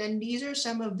 And then these are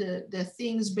some of the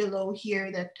things below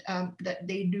here that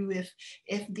they do if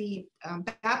the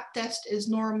PAP test is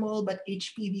normal, but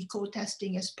HPV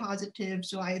co-testing is positive.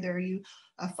 So either you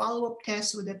follow-up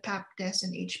test with a PAP test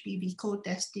and HPV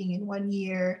co-testing in 1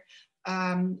 year.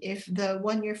 If the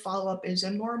 1 year follow-up is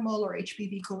a normal or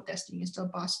HPV co-testing is still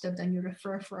positive, then you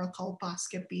refer for a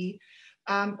colposcopy.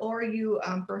 Or you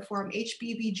perform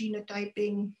HPV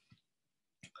genotyping.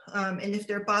 And if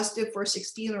they're positive for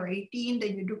 16 or 18,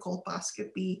 then you do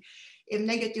colposcopy. If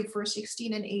negative for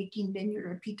 16 and 18, then you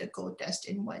repeat the co-test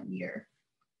in 1 year,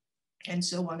 and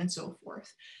so on and so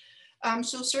forth.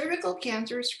 So cervical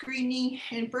cancer screening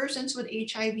in persons with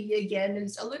HIV, again,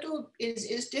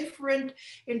 is different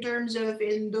in terms of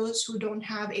in those who don't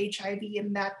have HIV,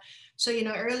 in that. So,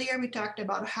 earlier we talked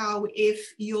about how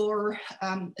if you're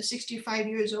 65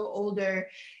 years or older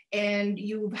and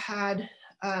you've had,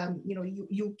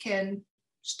 you can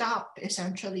stop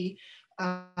essentially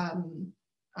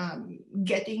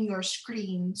getting your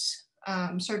screens,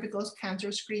 cervical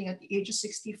cancer screening at the age of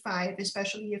 65,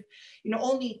 especially if,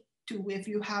 only if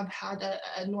you have had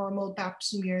a normal pap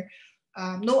smear,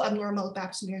 no abnormal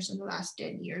pap smears in the last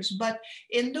 10 years. But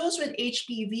in those with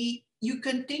HPV, you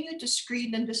continue to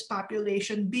screen in this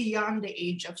population beyond the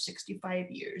age of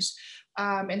 65 years.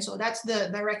 And so that's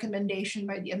the recommendation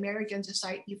by the American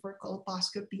Society for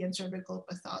Colposcopy and Cervical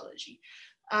Pathology.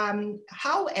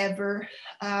 However,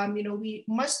 we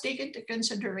must take into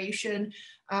consideration,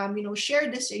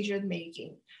 shared decision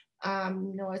making.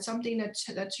 It's something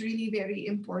that's really very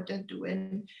important to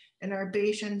in our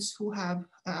patients who have,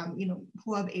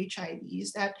 who have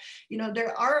HIVs, that,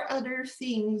 there are other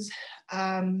things,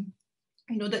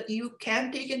 that you can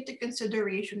take into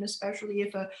consideration, especially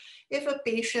if a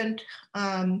patient,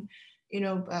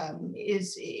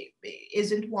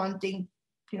 isn't wanting,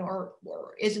 or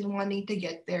isn't wanting to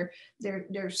get their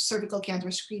cervical cancer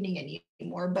screening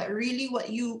anymore. But really what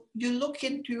you look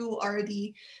into are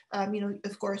the,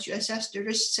 of course, you assess the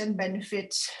risks and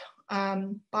benefits,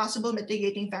 possible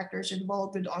mitigating factors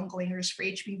involved with ongoing risk for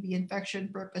HPV infection,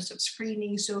 purpose of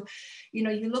screening. So,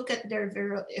 you look at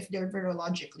if they're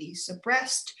virologically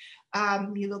suppressed,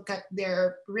 you look at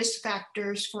their risk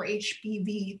factors for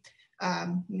HPV,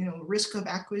 risk of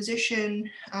acquisition,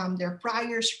 their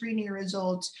prior screening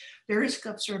results, the risk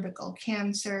of cervical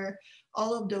cancer,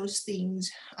 all of those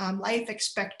things, life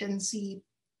expectancy.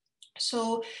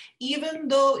 So even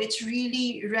though it's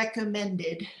really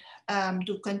recommended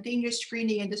to continue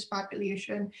screening in this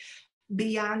population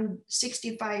beyond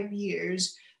 65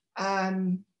 years,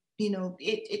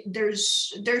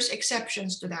 there's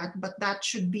exceptions to that, but that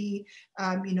should be,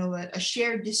 a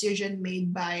shared decision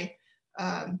made by,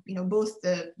 both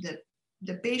the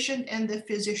patient and the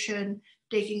physician,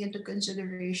 taking into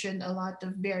consideration a lot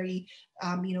of very,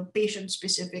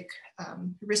 patient-specific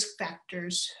risk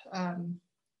factors.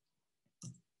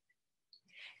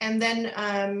 And then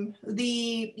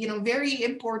the very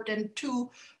important too,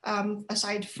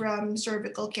 aside from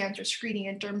cervical cancer screening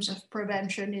in terms of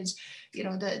prevention, is the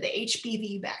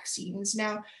HPV vaccines.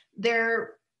 Now,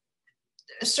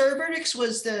 Cervarix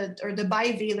was the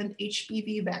bivalent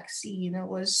HPV vaccine. It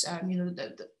was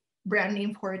the brand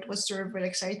name for it was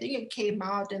Cervarix. I think it came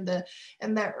out in the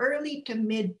early to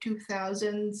mid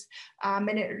 2000s,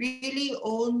 and it really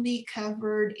only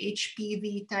covered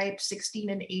HPV type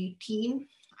 16 and 18.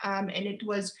 And it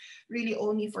was really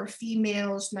only for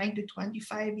females 9 to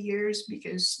 25 years,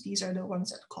 because these are the ones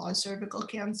that cause cervical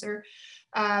cancer.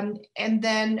 And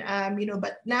then,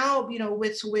 but now,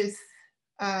 with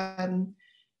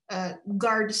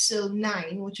Gardasil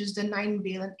 9, which is the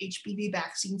 9-valent HPV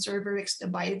vaccine, Cervarix, the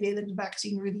bivalent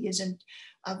vaccine, really isn't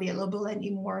available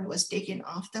anymore and was taken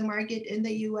off the market in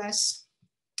the US.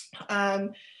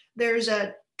 There's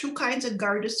two kinds of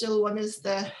Gardasil. One is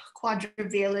the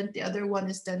quadrivalent, the other one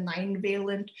is the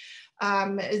 9-valent.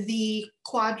 The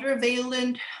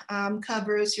quadrivalent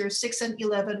covers your 6 and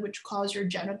 11, which cause your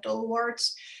genital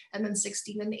warts, and then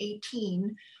 16 and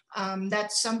 18.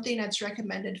 That's something that's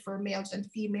recommended for males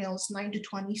and females 9 to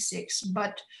 26.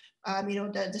 But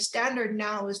the standard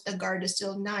now is the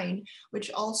Gardasil 9, which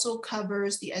also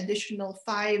covers the additional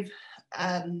 5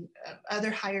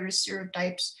 other high-risk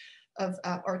serotypes of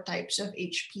or types of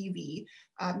HPV,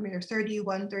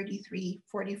 31, 33,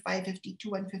 45,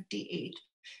 52, and 58.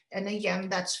 And again,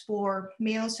 that's for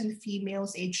males and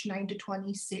females aged 9 to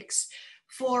 26.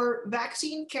 For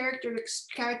vaccine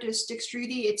characteristics,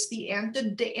 really, it's the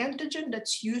antigen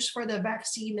that's used for the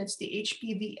vaccine. It's the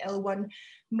HPV L1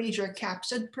 major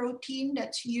capsid protein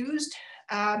that's used.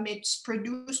 It's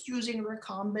produced using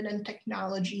recombinant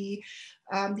technology.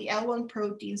 The L1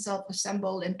 protein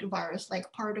self-assemble into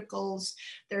virus-like particles.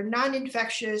 They're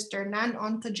non-infectious, they're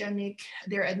non-oncogenic,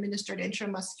 they're administered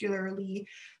intramuscularly,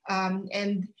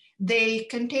 and they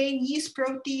contain yeast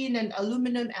protein and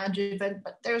aluminum adjuvant,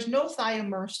 but there's no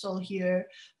thimerosal here.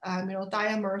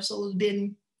 Thimerosal has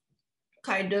been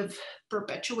kind of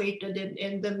perpetuated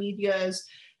in the media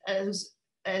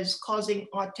as causing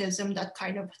autism, that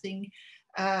kind of thing.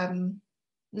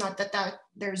 Not that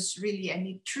there's really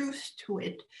any truth to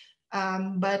it,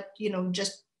 but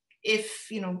just if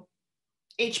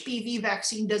HPV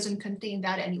vaccine doesn't contain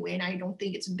that anyway, and I don't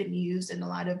think it's been used in a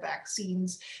lot of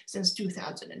vaccines since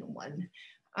 2001.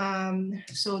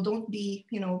 So don't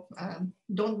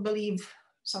believe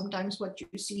sometimes what you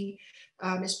see,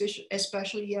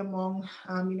 especially among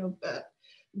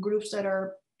groups that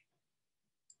are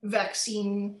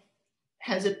vaccine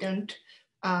hesitant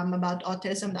about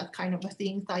autism, that kind of a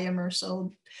thing.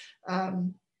 Thimerosal,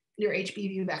 your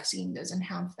HPV vaccine doesn't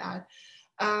have that.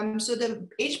 So the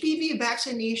HPV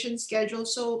vaccination schedule.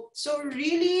 So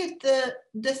really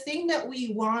the thing that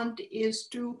we want is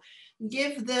to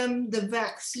give them the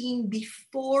vaccine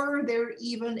before they're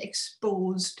even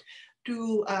exposed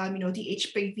to the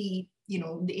HPV,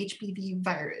 the HPV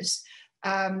virus.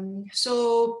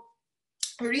 So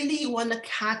really you want to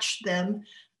catch them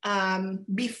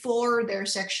before they're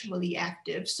sexually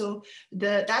active. So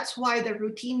that's why the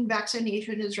routine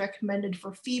vaccination is recommended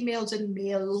for females and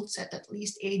males at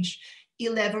least age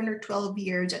 11 or 12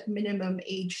 years, at minimum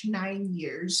age 9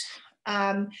 years.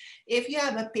 If you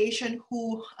have a patient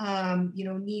who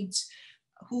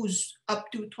who's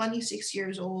up to 26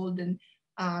 years old, and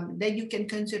then you can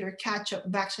consider catch-up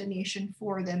vaccination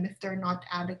for them if they're not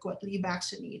adequately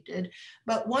vaccinated.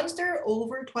 But once they're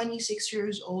over 26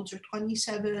 years old, or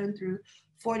 27 through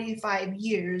 45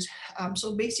 years,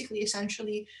 so basically,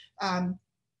 essentially,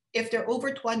 if they're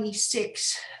over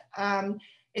 26,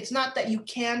 it's not that you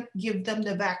can't give them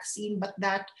the vaccine, but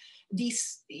that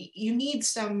you need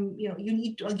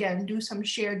to, again, do some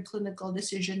shared clinical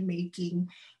decision making,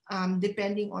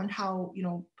 depending on how,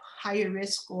 high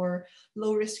risk or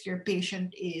low risk your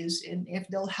patient is, and if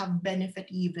they'll have benefit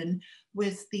even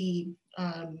with the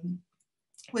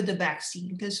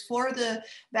vaccine. Because for the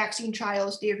vaccine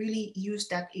trials, they really use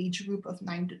that age group of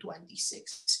 9 to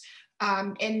 26.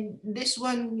 And this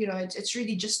one, it's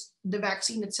really just the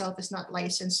vaccine itself is not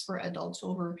licensed for adults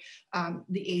over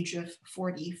the age of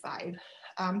 45.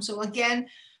 So again,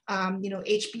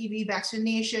 HPV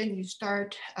vaccination, you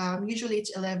start, usually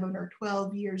it's 11 or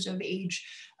 12 years of age,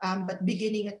 but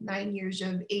beginning at 9 years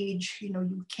of age,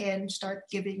 you can start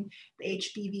giving the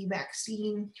HPV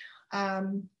vaccine.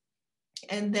 And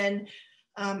then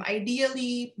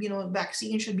ideally,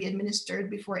 vaccine should be administered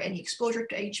before any exposure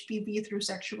to HPV through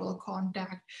sexual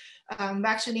contact.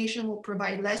 Vaccination will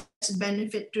provide less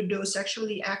benefit to those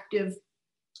sexually active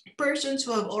persons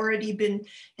who have already been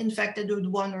infected with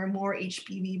one or more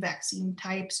HPV vaccine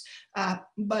types,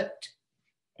 but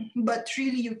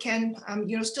really you can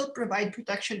still provide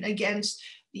protection against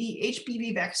the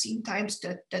HPV vaccine types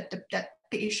that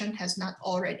patient has not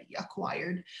already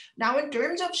acquired. Now, in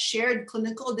terms of shared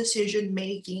clinical decision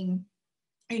making,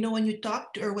 when we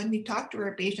talk to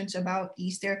our patients about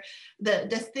these,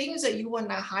 the things that you want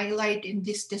to highlight in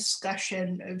this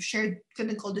discussion of shared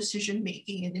clinical decision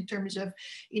making, and in terms of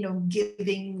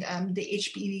giving the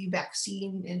HPV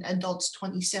vaccine in adults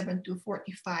 27 to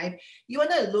 45, you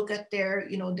want to look at their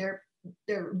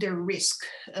their risk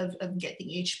of getting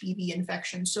HPV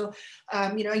infection. So,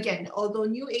 again, although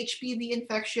new HPV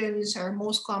infections are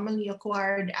most commonly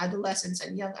acquired adolescents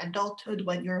and young adulthood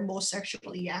when you're most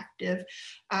sexually active,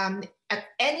 at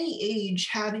any age,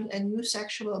 having a new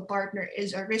sexual partner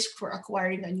is a risk for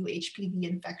acquiring a new HPV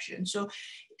infection. So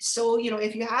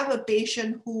if you have a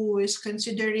patient who is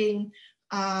considering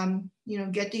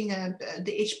getting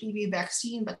the HPV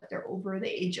vaccine, but they're over the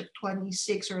age of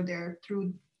 26, or they're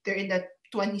in that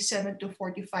 27 to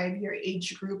 45-year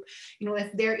age group,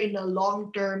 if they're in a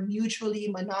long-term, mutually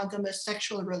monogamous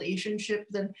sexual relationship,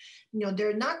 then,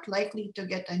 they're not likely to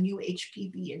get a new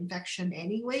HPV infection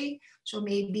anyway. So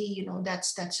maybe,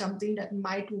 that's something that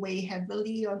might weigh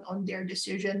heavily on their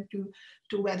decision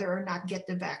to whether or not get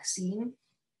the vaccine.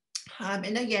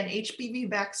 And again, HPV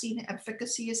vaccine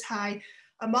efficacy is high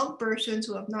among persons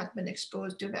who have not been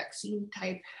exposed to vaccine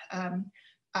type,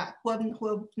 who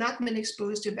have not been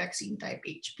exposed to vaccine type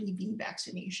HPV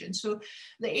vaccination. So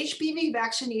the HPV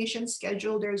vaccination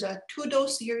schedule, there's a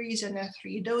 2-dose series and a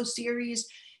 3-dose series.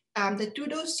 The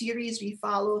 2-dose series we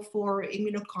follow for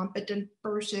immunocompetent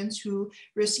persons who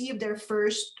receive their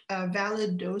first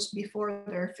valid dose before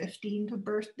their 15th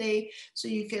birthday. So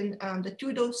you can, the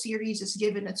 2-dose series is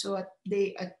given at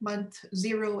month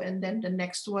 0, and then the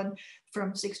next one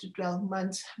from 6 to 12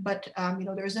 months. But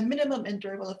there's a minimum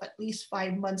interval of at least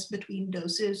 5 months between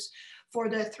doses. For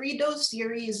the 3-dose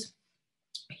series,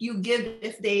 you give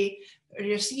if they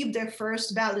receive their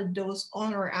first valid dose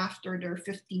on or after their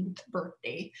 15th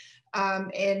birthday.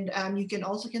 You can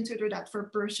also consider that for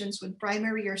persons with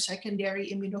primary or secondary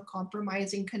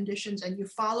immunocompromising conditions, and you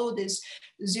follow this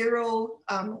 0,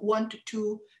 1 to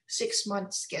 2,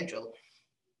 6-month schedule.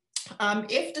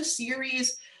 If the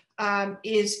series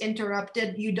is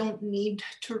interrupted, you don't need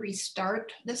to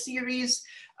restart the series.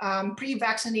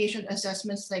 Pre-vaccination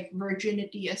assessments like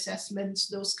virginity assessments,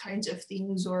 those kinds of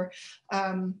things, or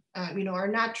are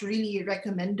not really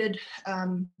recommended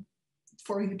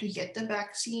for you to get the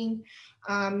vaccine.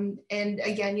 And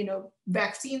again,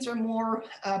 vaccines are more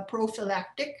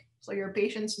prophylactic. So your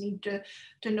patients need to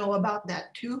know about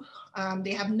that too.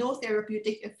 They have no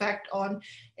therapeutic effect on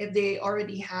if they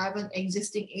already have an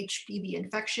existing HPV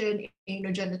infection,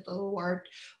 anogenital wart,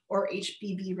 or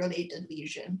HPV-related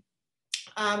lesion.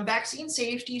 Vaccine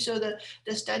safety. So the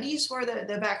studies for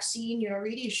the vaccine,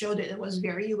 really showed that it was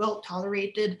very well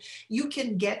tolerated. You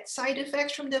can get side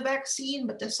effects from the vaccine,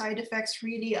 but the side effects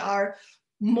really are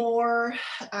more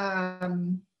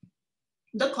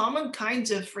the common kinds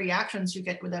of reactions you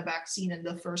get with a vaccine in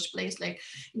the first place, like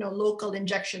local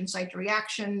injection site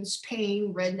reactions,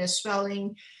 pain, redness,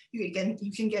 swelling. You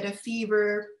can get a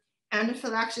fever.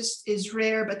 Anaphylaxis is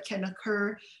rare but can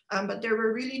occur, but there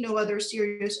were really no other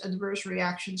serious adverse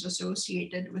reactions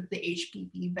associated with the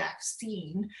HPV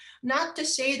vaccine. Not to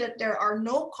say that there are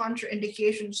no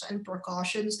contraindications and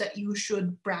precautions that you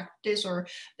should practice, or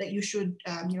that you should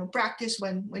practice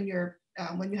when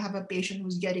you have a patient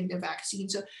who's getting the vaccine.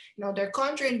 So they're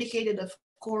contraindicated, of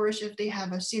course, if they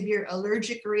have a severe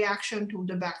allergic reaction to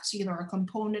the vaccine or a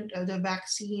component of the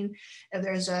vaccine, if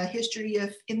there's a history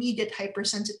of immediate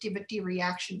hypersensitivity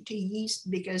reaction to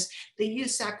yeast because they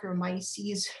use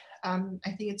Saccharomyces.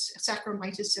 I think it's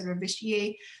Saccharomyces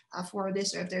cerevisiae for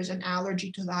this. Or if there's an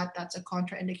allergy to that, that's a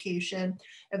contraindication.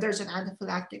 If there's an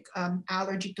anaphylactic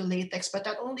allergy to latex, but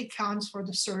that only counts for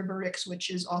the Cervarix,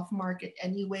 which is off market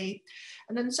anyway.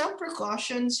 And then some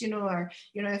precautions, are,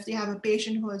 if they have a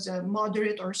patient who has a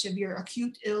moderate or severe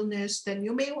acute illness, then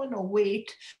you may want to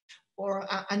wait or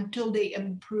until they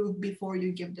improve before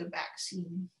you give the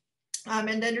vaccine.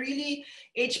 And then really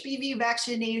HPV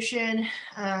vaccination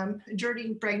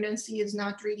during pregnancy is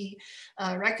not really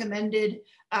recommended.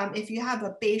 If you have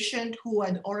a patient who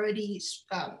had already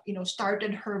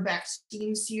started her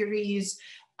vaccine series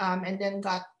and then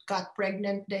got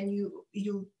pregnant, then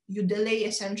you delay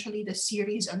essentially the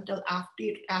series until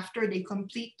after they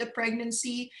complete the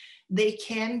pregnancy. They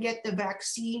can get the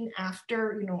vaccine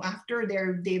after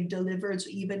they've delivered. So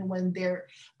even when they're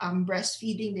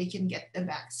breastfeeding, they can get the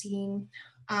vaccine.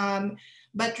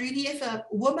 But really, if a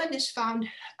woman is found,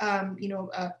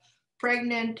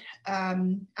 pregnant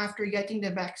after getting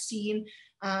the vaccine,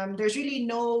 there's really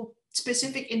no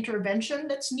specific intervention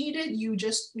that's needed. You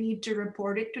just need to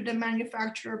report it to the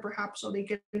manufacturer, perhaps, so they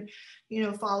can,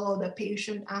 follow the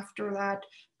patient after that.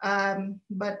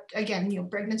 But again,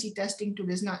 pregnancy testing too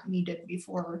is not needed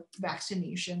before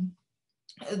vaccination.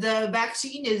 The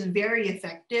vaccine is very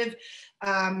effective.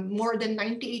 More than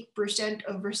 98%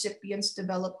 of recipients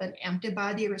develop an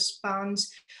antibody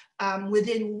response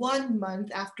within 1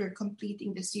 month after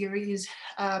completing the series.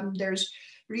 There's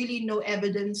really no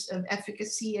evidence of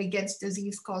efficacy against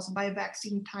disease caused by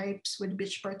vaccine types with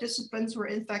which participants were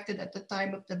infected at the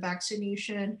time of the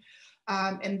vaccination.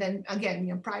 And then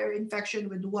again, prior infection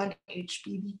with one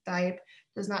HPV type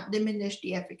does not diminish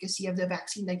the efficacy of the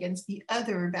vaccine against the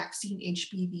other vaccine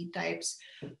HPV types.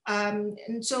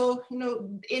 And so,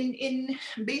 in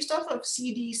based off of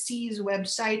CDC's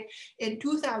website in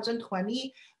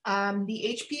 2020,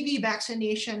 the HPV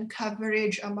vaccination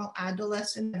coverage among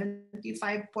adolescents,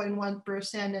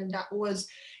 75.1%, and that was,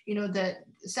 the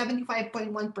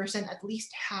 75.1% at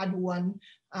least had one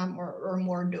or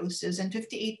more doses, and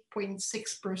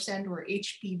 58.6% were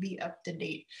HPV up to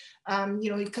date.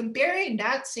 Comparing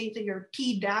that, say, to your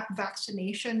Tdap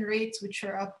vaccination rates, which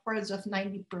are upwards of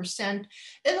 90%,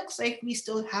 it looks like we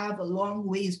still have a long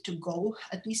ways to go,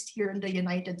 at least here in the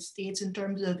United States, in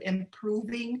terms of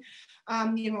improving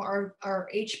our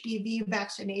HPV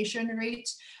vaccination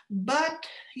rates. But,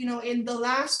 in the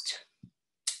last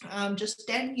just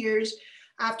 10 years,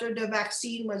 after the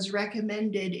vaccine was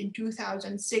recommended in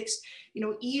 2006,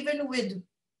 even with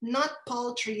not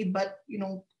paltry, but,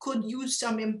 could use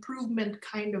some improvement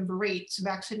kind of rates,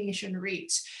 vaccination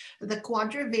rates, the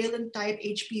quadrivalent type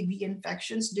HPV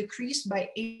infections decreased by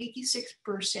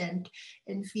 86%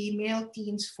 in female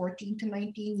teens 14 to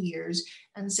 19 years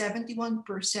and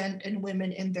 71% in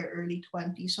women in their early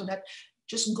 20s. So that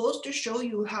just goes to show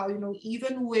you how,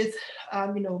 even with,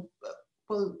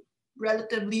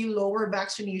 relatively lower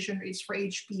vaccination rates for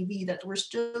HPV, that we're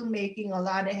still making a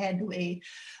lot of headway,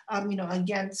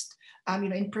 against,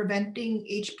 in preventing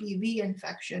HPV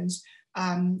infections.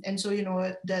 And so,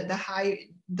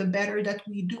 the better that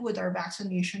we do with our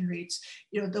vaccination rates,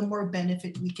 the more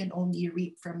benefit we can only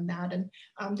reap from that. And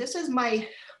this is my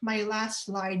last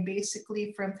slide,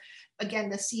 basically from, again,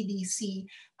 the CDC.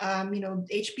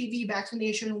 HPV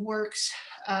vaccination works.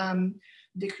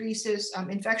 Decreases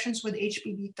infections with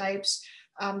HPV types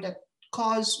that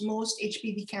cause most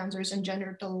HPV cancers and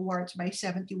genital warts by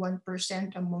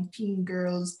 71% among teen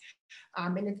girls.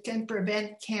 And it can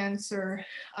prevent cancer.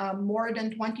 More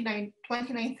than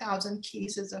 29,000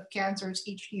 cases of cancers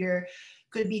each year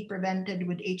could be prevented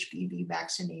with HPV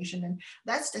vaccination. And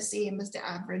that's the same as the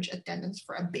average attendance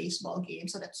for a baseball game.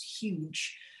 So that's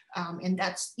huge. And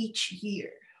that's each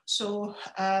year. So,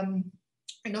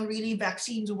 really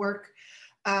vaccines work.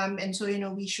 And so,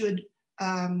 we should,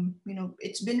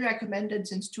 it's been recommended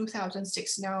since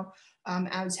 2006 now,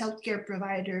 as healthcare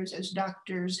providers, as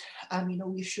doctors,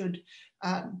 we should,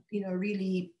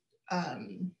 really,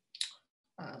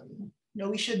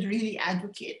 we should really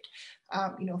advocate,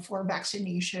 for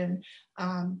vaccination,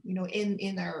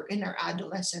 in our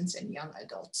adolescents and young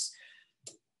adults.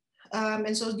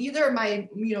 And so these are my,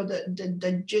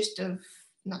 the gist of,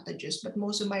 not the gist, but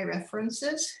most of my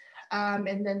references.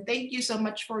 And then thank you so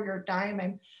much for your time.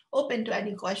 I'm open to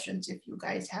any questions if you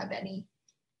guys have any.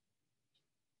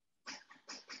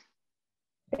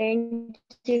 Thank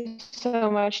you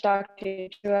so much, Dr.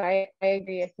 Chua. I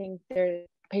agree. I think the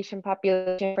patient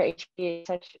population for HPV is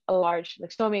such a large,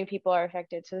 like so many people are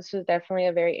affected. So this was definitely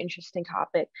a very interesting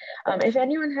topic. If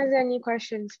anyone has any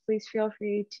questions, please feel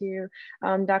free to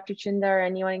Dr. Chinda or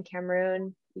anyone in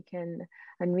Cameroon. You can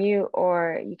unmute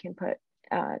or you can put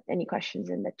any questions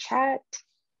in the chat.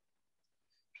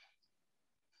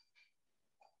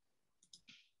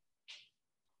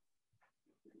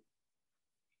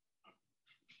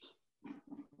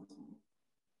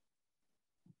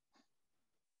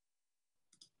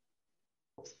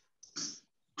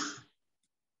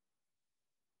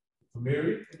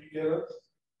 Mary, can you get us?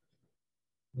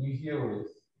 Can you hear us?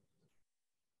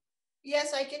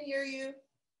 Yes, I can hear you.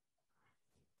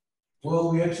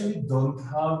 Well, we actually don't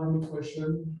have any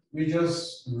question. We're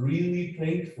just really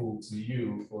thankful to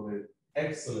you for the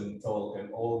excellent talk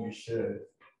and all you shared.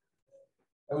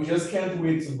 And we just can't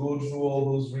wait to go through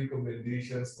all those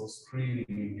recommendations for screening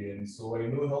again. So I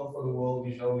know Health for the World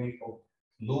usually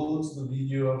uploads the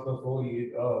video after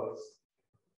 48 hours.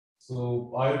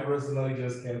 So I personally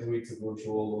just can't wait to go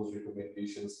through all those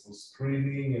recommendations for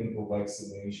screening and for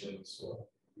vaccination as well.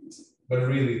 But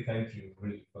really, thank you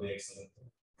really for the excellent talk.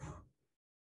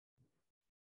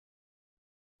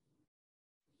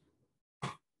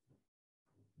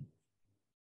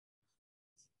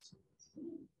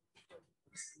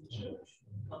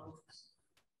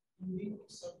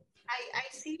 I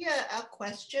see a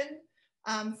question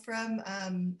from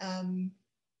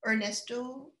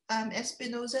Ernesto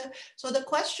Espinoza. So the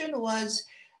question was,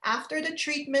 after the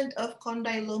treatment of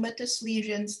condylomatous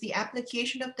lesions, the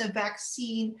application of the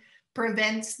vaccine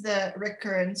prevents the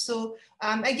recurrence. So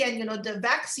again, you know, the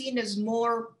vaccine is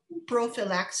more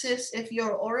prophylaxis. If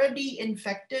you're already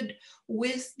infected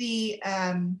with the,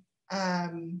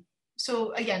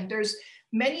 so again, there's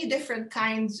many different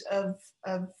kinds of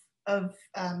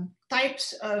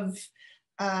types of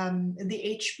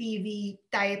the HPV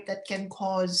type that can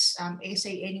cause,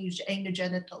 say,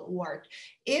 anogenital wart.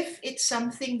 If it's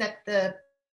something that the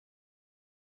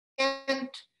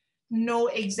can't know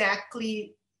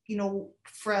exactly, you know,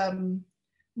 from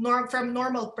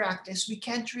normal practice, we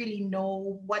can't really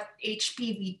know what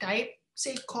HPV type,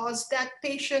 say, caused that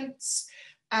patient's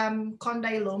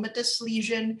condylomatous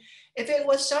lesion. If it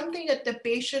was something that the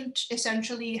patient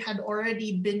essentially had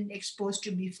already been exposed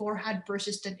to before, had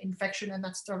persistent infection, and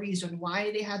that's the reason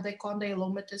why they had the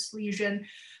condylomatous lesion,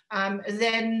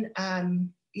 then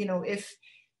you know, if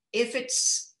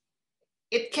it's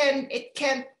it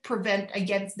can't prevent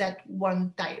against that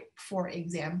one type, for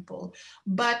example,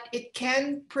 but it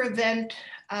can prevent,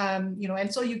 you know,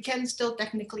 and so you can still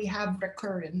technically have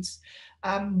recurrence,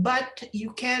 but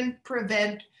you can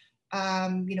prevent,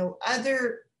 you know,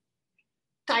 other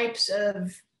types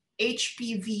of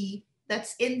HPV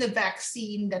that's in the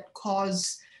vaccine that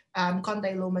cause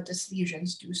condylomatous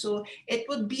lesions too. So it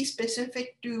would be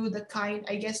specific to the kind,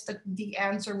 I guess the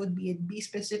answer would be, it'd be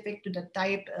specific to the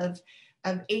type of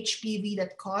HPV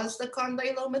that caused the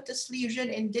condylomatous lesion.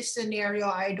 In this scenario,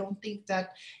 I don't think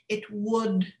that it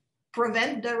would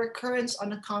prevent the recurrence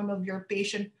on account of your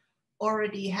patient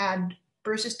already had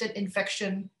persistent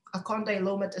infection, a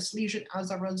condylomatous lesion as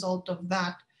a result of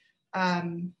that.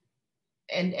 And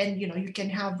you know, you can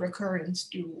have recurrence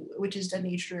too, which is the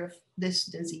nature of this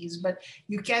disease, but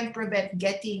you can prevent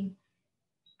getting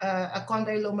a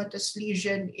condylomatous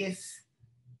lesion if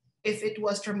it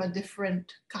was from a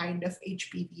different kind of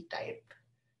HPV type.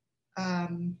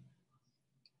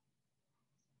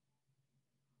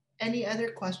 Any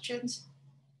other questions?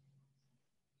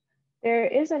 There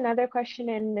is another question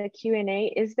in the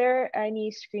Q&A. Is there any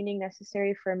screening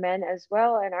necessary for men as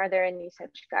well? And are there any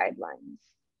such guidelines?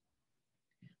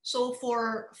 So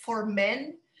for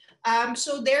men,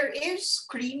 so there is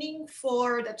screening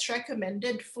that's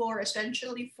recommended for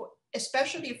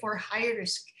especially for high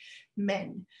risk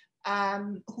men,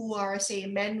 who are, say,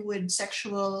 men who have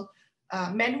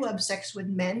sex with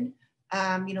men.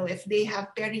 You know, if they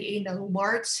have perianal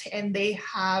warts and they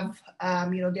have,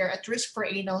 you know, they're at risk for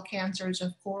anal cancers,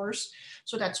 of course.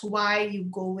 So that's why you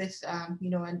go with,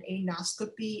 you know, an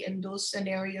anoscopy in those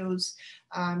scenarios.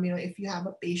 You know, if you have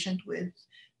a patient with,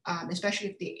 especially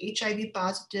if they're HIV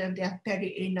positive, they have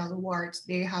perianal warts,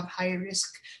 they have high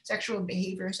risk sexual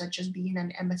behavior such as being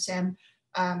an MSM,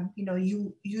 you know,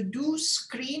 you do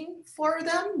screen for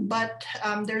them, but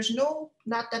there's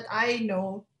not that I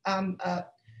know,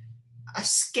 a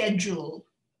schedule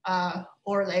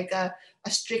or like a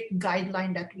strict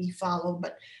guideline that we follow.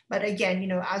 But again, you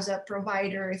know, as a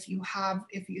provider, if you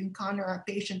encounter a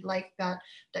patient like that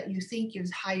you think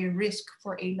is higher risk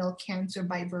for anal cancer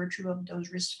by virtue of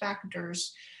those risk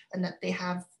factors, and that they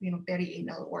have, you know,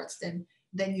 perianal warts, then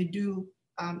you do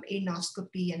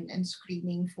anoscopy and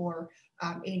screening for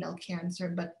anal cancer.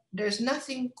 But there's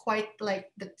nothing quite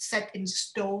like that set in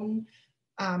stone,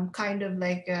 kind of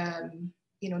like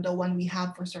you know, the one we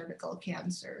have for cervical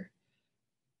cancer.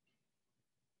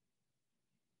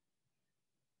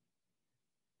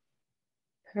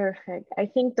 Perfect. I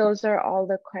think those are all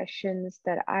the questions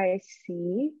that I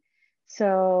see.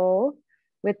 So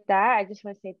with that, I just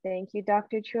want to say thank you,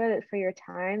 Dr. Chua, for your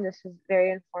time. This was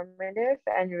very informative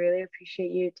and really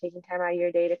appreciate you taking time out of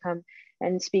your day to come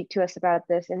and speak to us about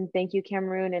this. And thank you,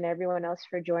 Cameroon, and everyone else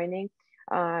for joining.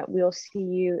 We'll see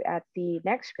you at the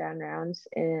next ground rounds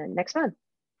next month.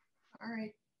 All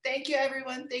right. Thank you,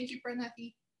 everyone. Thank you,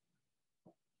 Pranati.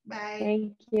 Bye.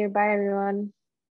 Thank you. Bye, everyone.